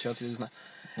Chelsea. Chelsea, isn't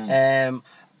it?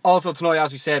 Also tonight,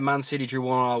 as we said, Man City drew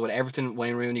 1-1 with Everton.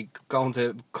 Wayne Rooney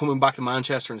coming back to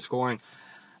Manchester and scoring.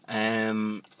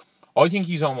 I think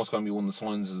he's almost going to be one of the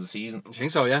signings of the season. I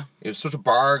think so, yeah. It was such a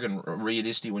bargain,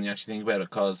 realistically, when you actually think about it,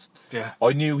 because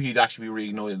I knew he'd actually be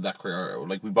reignited that career.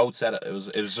 Like we both said it. It was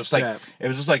just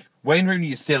like Wayne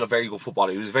Rooney is still a very good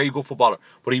footballer. He was a very good footballer,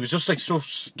 but he was just like so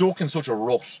stuck in such a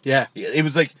rut. Yeah, it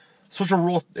was like such a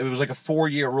rut. It was like a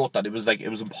 4-year rut that it was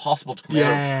impossible to come out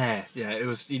of. Yeah. It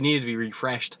was. He needed to be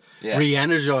refreshed, yeah.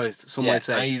 re-energized. Some might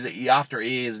say.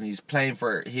 And he's playing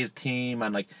for his team,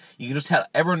 and like you can just tell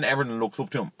everyone looks up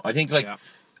to him. I think like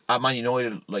at Man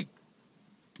United, like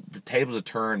the tables had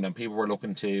turned and people were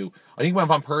looking to. I think when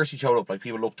Van Persie showed up, like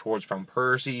people looked towards Van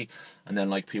Persie, and then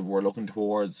like people were looking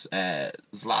towards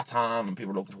Zlatan, and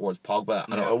people were looking towards Pogba,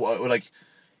 and like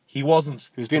he wasn't.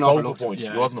 He was being the focal point. He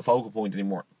wasn't the focal point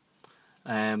anymore.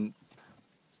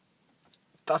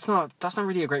 That's not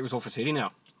really a great result for City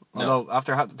now. No. Although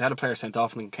after they had a player sent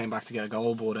off and then came back to get a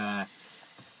goal, but I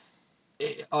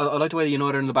like the way the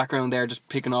United in the background there just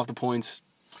picking off the points.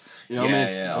 You know what I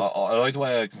mean? Yeah. I like the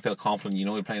way I can feel confident. You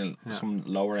know, we're playing some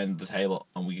lower end of the table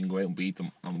and we can go out and beat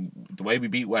them. And the way we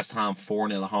beat West Ham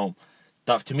 4-0 at home,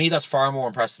 to me that's far more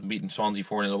impressive than beating Swansea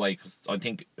 4-0 away. Because I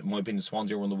think, in my opinion,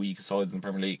 Swansea are one of the weakest sides in the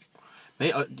Premier League.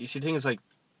 You see, the thing is like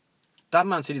that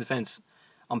Man City defence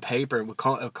on paper with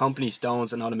Kompany,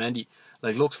 Stones and Otamendi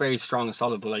like looks very strong and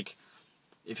solid, but like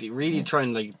if you really try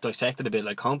and like dissect it a bit,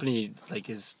 like Kompany like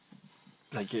is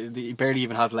like he barely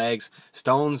even has legs.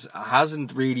 Stones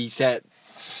hasn't really set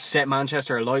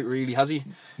Manchester alight, really, has he?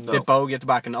 No. Did bogey at the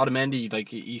back, and Otamendi like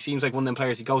he seems like one of them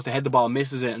players. He goes to head the ball,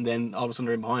 misses it, and then all of a sudden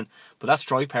they're in behind. But that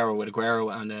strike power with Aguero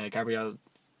and Gabriel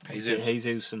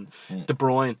Jesus and De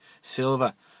Bruyne,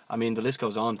 Silva. I mean, the list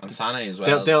goes on. And Sané as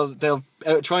well. They'll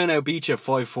try and outbeat you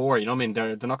 5-4. You know what I mean?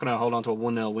 They're not going to hold on to a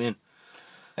 1-0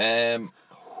 win.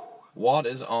 What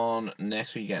is on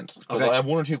next weekend? Because I have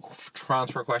one or two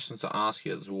transfer questions to ask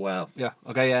you as well. Yeah.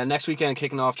 Okay. Next weekend,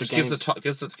 kicking off the games.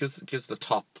 Gives the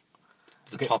top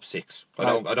six.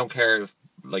 I don't care if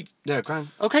like. Yeah, grand.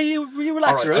 Okay, you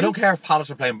relax. Right, I don't care if Palace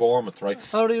are playing Bournemouth, right?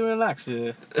 How do you relax?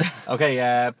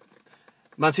 Okay.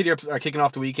 Man City are kicking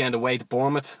off the weekend away to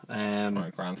Bournemouth.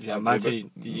 Right, grand. Yeah, Man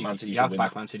City. You have to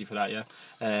back Man City for that.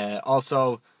 Yeah.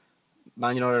 Also,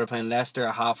 Man United are playing Leicester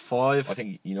at 5:30. I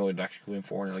think United actually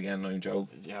could win 4-0 again. No joke.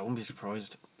 Yeah, I wouldn't be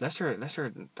surprised. Leicester,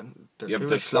 they're yeah,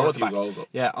 too slow at the back. Goals,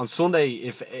 yeah, on Sunday,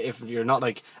 if you're not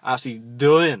like absolutely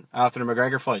dying after the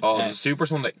McGregor fight. Oh, it's Super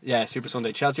Sunday. Yeah, Super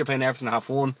Sunday. Chelsea are playing Everton at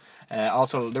 1:30.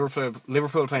 Also,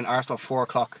 Liverpool are playing Arsenal at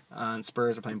 4:00, and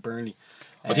Spurs are playing Burnley.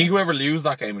 I think whoever loses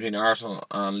that game between Arsenal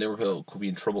and Liverpool could be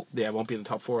in trouble. Yeah, it won't be in the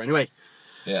top 4 anyway.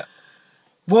 Yeah.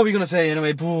 What are we going to say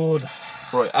anyway, bud?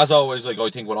 Right, as always, like I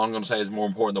think what I'm going to say is more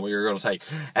important than what you're going to say.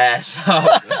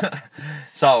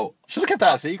 So should have kept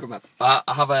that a secret, man.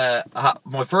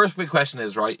 My first big question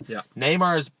is, right? Yeah.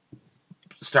 Neymar's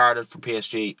started for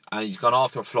PSG and he's gone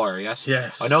off to a flyer. Yes.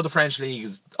 Yes. I know the French league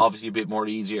is obviously a bit more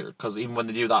easier because even when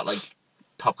they do that, like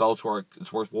top goal scorer,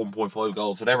 it's worth 1.5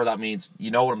 goals, whatever that means. You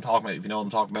know what I'm talking about. If you know what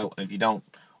I'm talking about, and if you don't,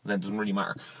 then it doesn't really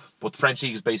matter. But the French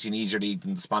league is basically an easier league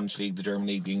than the Spanish league, the German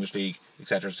league, the English league,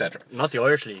 etc., etc. Not the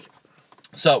Irish league.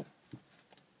 So,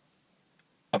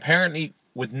 apparently,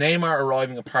 with Neymar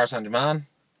arriving at Paris Saint-Germain,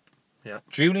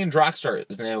 Julian Draxler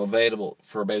is now available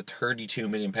for about £32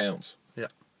 million. Yeah.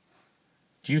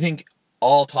 Do you think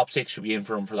all top six should be in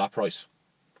for him for that price?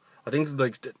 I don't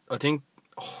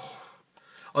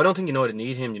think United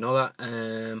need him. You know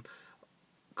that,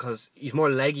 because he's more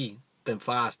leggy than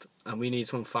fast, and we need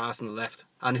someone fast on the left,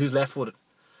 and who's left-footed.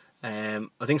 I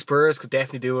think Spurs could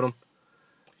definitely do with him.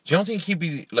 Do you don't think he'd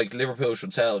be like Liverpool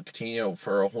should sell Coutinho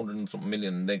for 100 and something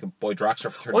million and they could buy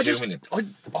Draxler for 32 million?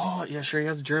 Yeah, sure, he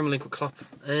has a German link with Klopp.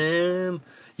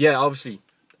 Yeah, obviously.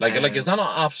 Like is that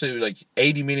not absolute like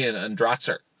 80 million and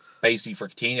Draxler basically for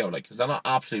Coutinho? Like, is that not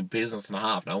absolute business and a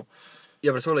half? No.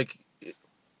 Yeah, but it's sort of like,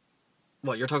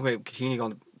 what you're talking about Coutinho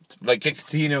going to, like get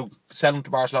Coutinho, sell him to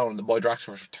Barcelona and the buy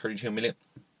Draxler for 32 million.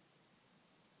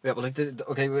 Yeah, but like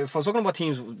okay, if I was talking about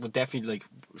teams would definitely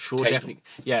Take him.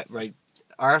 yeah, right.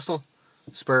 Arsenal,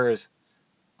 Spurs,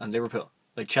 and Liverpool.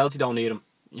 Like Chelsea don't need him.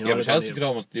 You know, yeah, but Chelsea could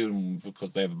almost do them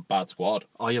because they have a bad squad.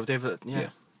 Oh yeah, but they've yeah.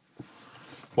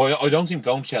 Well, I don't see him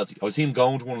going to Chelsea. I see him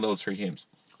going to one of those three teams.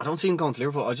 I don't see him going to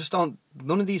Liverpool. I just don't.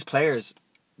 None of these players,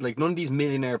 like none of these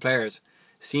millionaire players,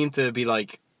 seem to be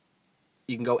like,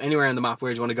 you can go anywhere on the map.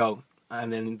 Where do you want to go?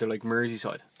 And then they're like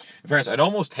Merseyside. In fairness, I'd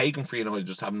almost take him for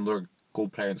just having another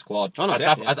good player in the squad. Oh no,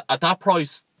 at that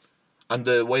price. And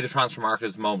the way the transfer market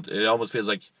is at the moment, it almost feels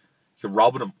like you're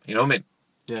robbing them. You know what I mean?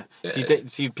 Yeah.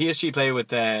 See, PSG play with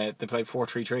they play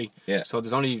 4-3-3. Yeah. So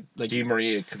there's only like Di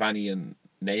Maria, Cavani, and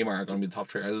Neymar are going to be the top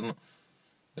three, isn't it?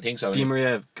 I think so. Di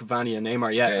Maria, Cavani, and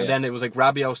Neymar. Yeah. And then it was like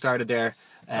Rabiot started there,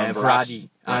 Verratti,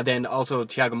 and then also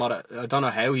Thiago Motta. I don't know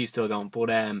how he's still going, but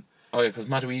oh yeah, because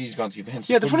Matuidi's gone to Juventus.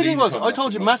 Yeah, the funny thing was, I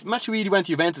told you, Matuidi went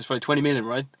to Juventus for like 20 million,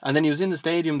 right? And then he was in the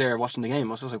stadium there watching the game.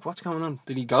 I was just like, what's going on?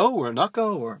 Did he go or not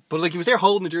go? But like he was there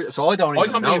holding the jersey, so I don't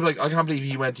even know. I can't believe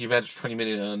he went to Juventus for 20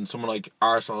 million and someone like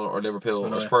Arsenal or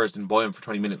Liverpool or Spurs didn't buy him for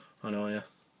 20 million. I know, yeah.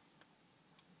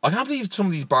 I can't believe some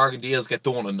of these bargain deals get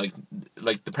done and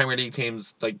like the Premier League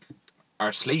teams like are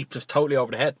asleep. Just totally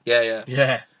over the head. Yeah.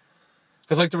 Yeah.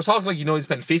 Because like there was talk like he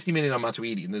spent 50 million on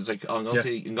Matuidi and there's like I'm going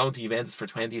to Juventus for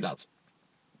 20 lads.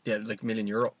 Yeah, like €1 million.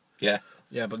 Yeah,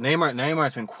 but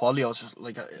Neymar's been quality. I was just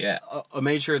like, I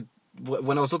made sure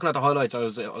when I was looking at the highlights, I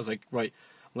was like, right,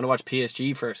 I'm gonna watch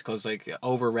PSG first because like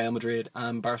over Real Madrid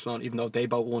and Barcelona, even though they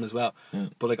both won as well.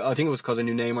 But like I think it was because I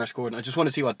knew Neymar scored, and I just want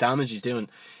to see what damage he's doing.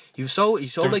 He's so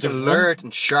like alert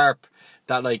and sharp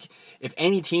that like if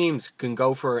any teams can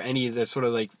go for any of the sort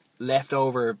of like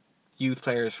leftover youth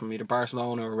players from either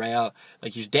Barcelona or Real,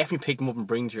 like you should definitely pick them up and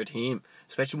bring to your team,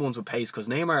 especially ones with pace. Because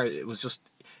Neymar, he was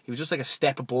just like a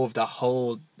step above that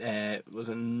whole was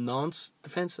it Nantes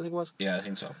defense, I think it was. Yeah, I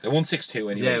think so. They won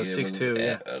 6-2 anyway. Yeah, it was 6-2.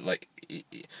 Yeah, like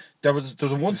there was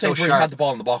a one save where he had the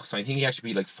ball in the box, and I think he actually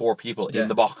beat like 4 people in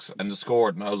the box and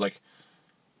scored, and I was like,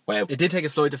 wow. It did take a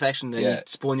slight deflection, and you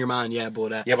spun your man. Yeah, but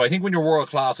but I think when you're world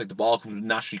class, like the ball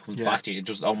naturally comes back to you. It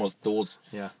just almost does.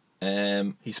 Yeah.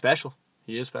 He's special.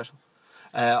 He is special.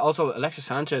 Also, Alexis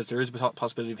Sanchez, there is a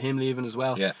possibility of him leaving as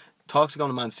well. Yeah. Talks are going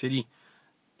to Man City.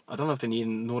 I don't know if they need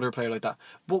another player like that.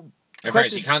 But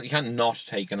you can't not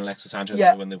take an Alexis Sanchez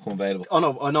when they become available. Oh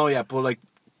no, I know, yeah, but like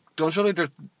don't you think they're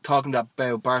talking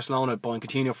about Barcelona buying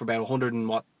Coutinho for about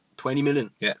 120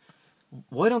 million? Yeah.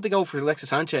 Why don't they go for Alexis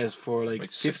Sanchez for like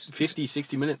 50,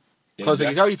 60 million? Because Yeah,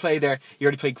 he's already played there, he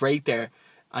already played great there,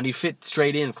 and he'd fit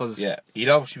straight in. Cause he'd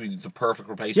obviously be the perfect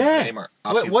replacement for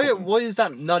Neymar. Why is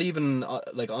that not even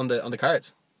like on the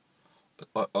cards?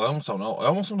 I almost don't know. I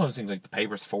almost sometimes think like the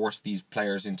papers force these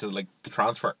players into like the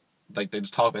transfer. Like they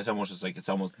just talk about it so much it's like it's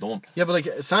almost done. Yeah, but like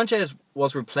Sanchez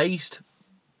was replaced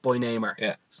by Neymar.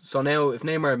 Yeah. So now if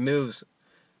Neymar moves,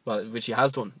 well, which he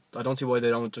has done, I don't see why they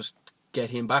don't just get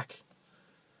him back.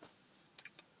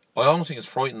 I almost think it's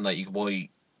frightening that you could buy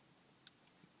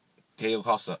Diego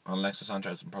Costa and Alexis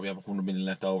Sanchez and probably have 100 million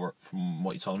left over from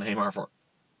what you saw Neymar for.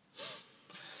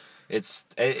 It's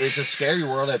a scary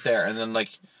world out there, and then like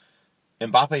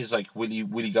Mbappe's like, will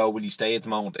he go? Will he stay at the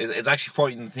moment? It's actually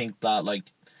frightening to think that like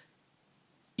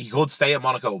he could stay at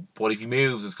Monaco, but if he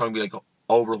moves, it's going to be like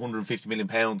over 150 million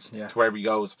pounds to wherever he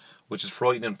goes, which is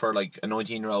frightening for like a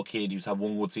 19-year-old kid who's had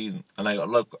one good season. And like,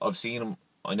 look, I've seen him.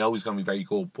 I know he's going to be very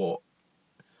good, but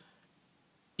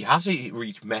you have to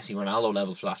reach Messi, Ronaldo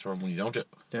levels for that to run when you don't.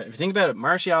 Yeah, if you think about it,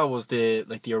 Martial was the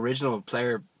original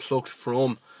player plucked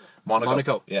from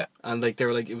Monaco. Yeah, and like they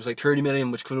were like it was like 30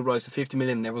 million, which could have rise to 50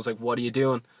 million. And everyone's like, "What are you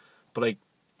doing?" But like,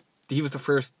 he was the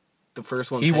first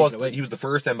one. He was the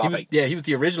first Mbappe. He was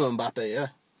the original Mbappe. Yeah,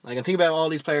 like I think about all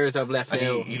these players that have left and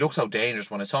now. He looks so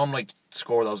dangerous. When I saw him like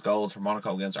score those goals for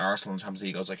Monaco against Arsenal in the Champions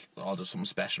League, I was like, "Oh, there's something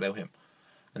special about him."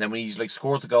 And then when he like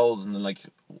scores the goals and then like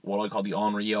what I call the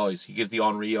Henry eyes, he gives the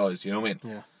Henry eyes. You know what I mean?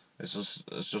 Yeah. It's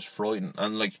just frightening.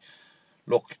 And like,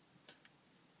 look,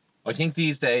 I think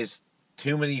these days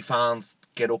too many fans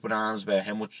get up in arms about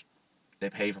how much they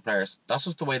pay for players. That's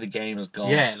just the way the game is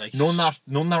going. Yeah, like none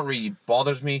that really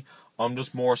bothers me. I'm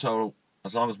just more so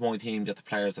as long as my team get the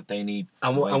players that they need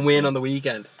and win on the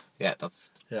weekend. Yeah, that's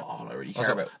all I really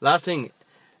care about. Last thing,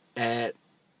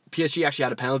 PSG actually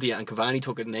had a penalty and Cavani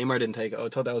took it. Neymar didn't take it. I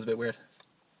thought that was a bit weird.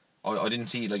 I didn't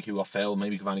see like who got fouled.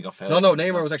 Maybe Cavani got fouled. No,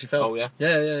 Neymar was actually fouled. Oh yeah?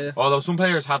 Yeah. Although some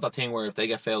players have that thing where if they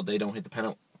get fouled, they don't hit the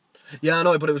penalty. Yeah, I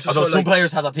know, but it was just although some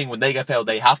players have that thing when they get fouled,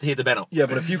 they have to hit the penalty. Yeah,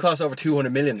 but if you cost over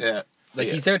 200 million,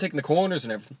 he's there taking the corners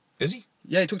and everything. Is he?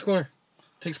 Yeah, he took the corner.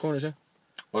 Takes corners, yeah.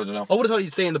 I don't know. I would have thought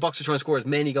he'd stay in the box to try and score as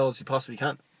many goals as he possibly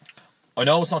can. I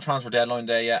know it's not transfer deadline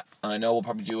day yet, and I know we'll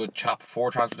probably do a chat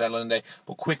before transfer deadline day.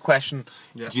 But quick question: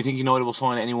 do you think United will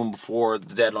sign anyone before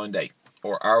the deadline day,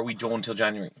 or are we done till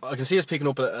January? I can see us picking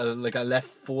up a left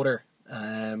footer,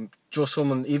 just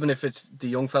someone, even if it's the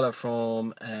young fella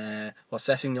from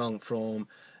Sessegnon from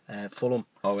Fulham.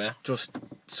 Oh yeah, just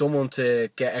someone to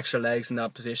get extra legs in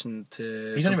that position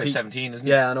to. He's only about 17, isn't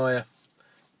he? Yeah, I know. Yeah,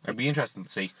 it'd be interesting to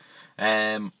see.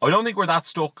 I don't think we're that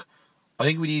stuck. I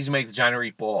think we'd easily make the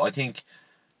January, but I think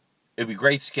it'd be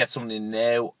great to get something in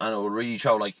now, and it would really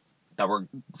show like that we're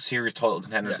serious title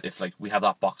contenders if like we have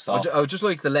that boxed off. I would just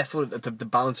like the left foot to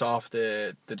balance off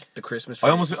the Christmas tree.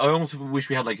 I almost wish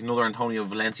we had like another Antonio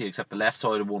Valencia, except the left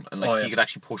side of one, and like he could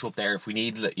actually push up there if we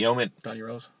needed it. You know what I mean? Danny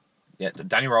Rose. Yeah,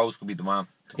 Danny Rose could be the man.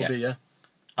 Could be, yeah.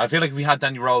 I feel like if we had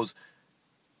Danny Rose,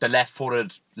 the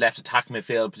left-footed, left attack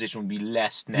midfield position would be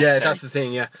less necessary. Yeah, that's the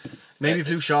thing. Yeah, maybe if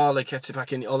Luke Shaw gets it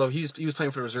back in. Although he was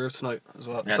playing for the reserves tonight as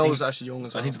well. So was Ashley Young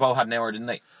as well. I think they both had an hour, didn't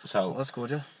they? So that's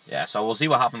good, yeah. Yeah, so we'll see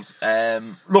what happens.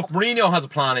 Look, Mourinho has a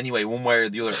plan anyway, one way or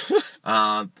the other.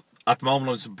 And at the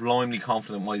moment, I'm sublimely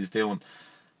confident what he's doing.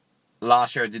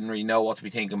 Last year, I didn't really know what to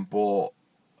be thinking, but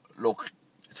look,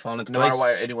 it's fallen into no place. matter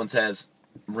what anyone says,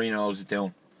 Mourinho knows what he's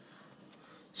doing.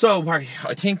 So, Marky,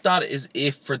 I think that is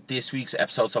it for this week's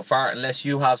episode so far, unless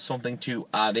you have something to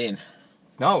add in.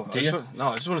 No, I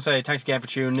just want to say thanks again for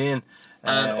tuning in.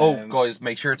 And, guys,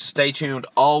 make sure to stay tuned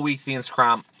all week to the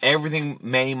Instagram. Everything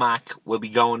May Mac will be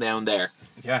going down there.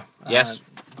 Yeah. Yes?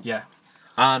 Yeah.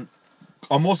 And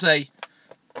I must say,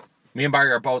 me and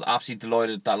Barry are both absolutely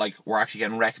delighted that like we're actually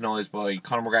getting recognised by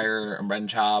Conor McGregor and Brendan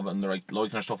Schaub, and they're like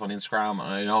liking our stuff on Instagram. And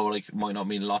I know like it might not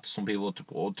mean a lot to some people,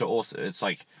 to us it's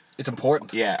like it's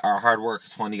important. Yeah, our hard work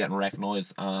is finally getting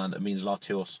recognised, and it means a lot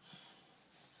to us.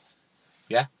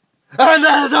 Yeah. And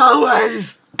as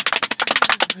always,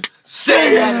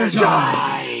 stay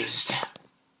energized.